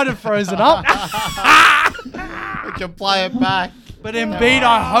 he might have frozen up. We can play it back. But Embiid,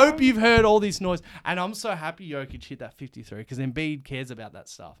 I hope you've heard all this noise. And I'm so happy Jokic hit that 53 because Embiid cares about that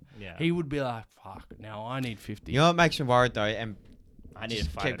stuff. Yeah. He would be like, fuck, now I need 50. You know what makes me worried though? I need to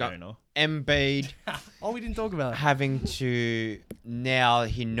fight a donor. Embiid Oh, we didn't talk about it. having to, now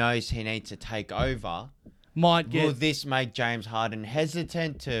he knows he needs to take over. Might get... Will this make James Harden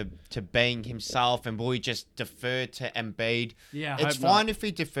hesitant to being himself, and will he just defer to Embiid? Yeah, I it's hope fine not. if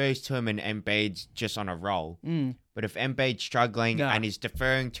he defers to him and Embiid's just on a roll. But if Embiid's struggling and he's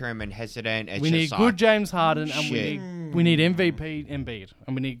deferring to him and hesitant, it's we just need good James Harden, and shit. we need MVP Embiid,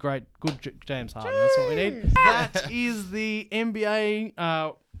 and we need good James Harden. That's what we need. That is the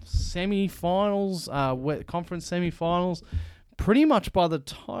NBA semi-finals, conference semi-finals. Pretty much by the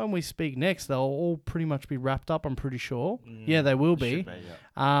time we speak next, they'll all pretty much be wrapped up, I'm pretty sure. Yeah, they will be.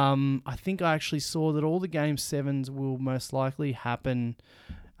 I think I actually saw that all the Game 7s will most likely happen,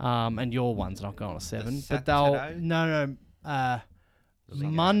 and your one's not going to 7. But they'll... No.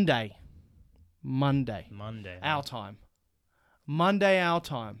 Monday. Our time. Monday, our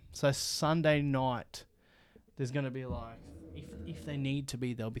time. So Sunday night, there's going to be like... If they need to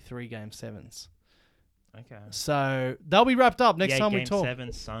be, there'll be 3 Game 7s. Okay. So they'll be wrapped up next time we talk. Game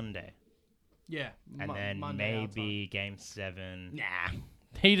 7 Sunday. Yeah. And then Monday maybe Game 7. Nah.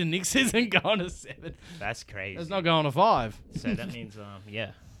 Heat and Knicks isn't going to 7. That's crazy. It's not going to 5. So that means,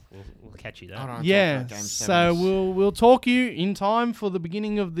 we'll catch you there. Yeah. So we'll talk you in time for the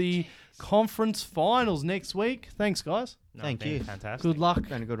beginning of the conference finals next week. Thanks, guys. No, Thank you. Fantastic. Good luck.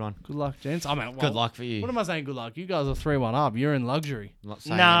 Been a good one. Good luck, gents. I mean, Good luck for you. What am I saying? Good luck. You guys are 3-1 up. You're in luxury.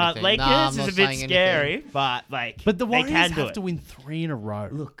 Nah, Lakers is a bit scary, but like, But the they Warriors can do have it. to win 3 in a row.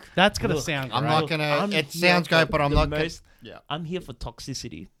 Look, that's gonna sound. I'm great. not gonna. I'm It here sounds for great, but I'm the not gonna. most- Yeah. I'm here for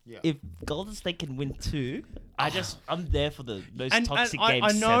toxicity. Yeah. If Golden State can win 2, I'm there for the most And toxic I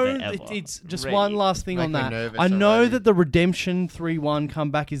game know 7 ever. it's just Ready. one last thing on Make me that. nervous I know already. that the redemption 3-1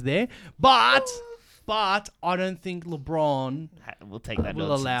 comeback is there, but I don't think LeBron We'll take that. will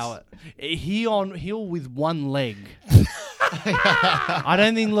nonsense. allow it. He'll with one leg. I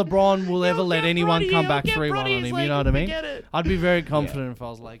don't think LeBron will ever let anyone come back 3-1 on him. You know what I mean? I'd be very confident if I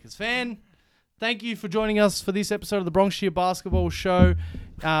was a Lakers fan. Thank you for joining us for this episode of the Bronx Shear Basketball Show.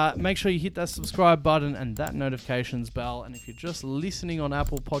 Make sure you hit that subscribe button and that notifications bell. And if you're just listening on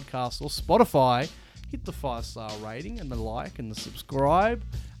Apple Podcasts or Spotify, hit the 5-star rating and the like and the subscribe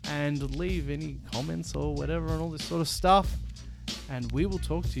and leave any comments or whatever and all this sort of stuff. And we will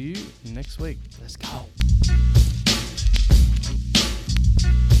talk to you next week. Let's go.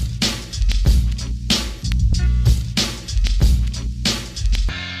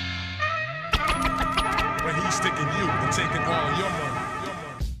 When he's sticking you and taking all your money.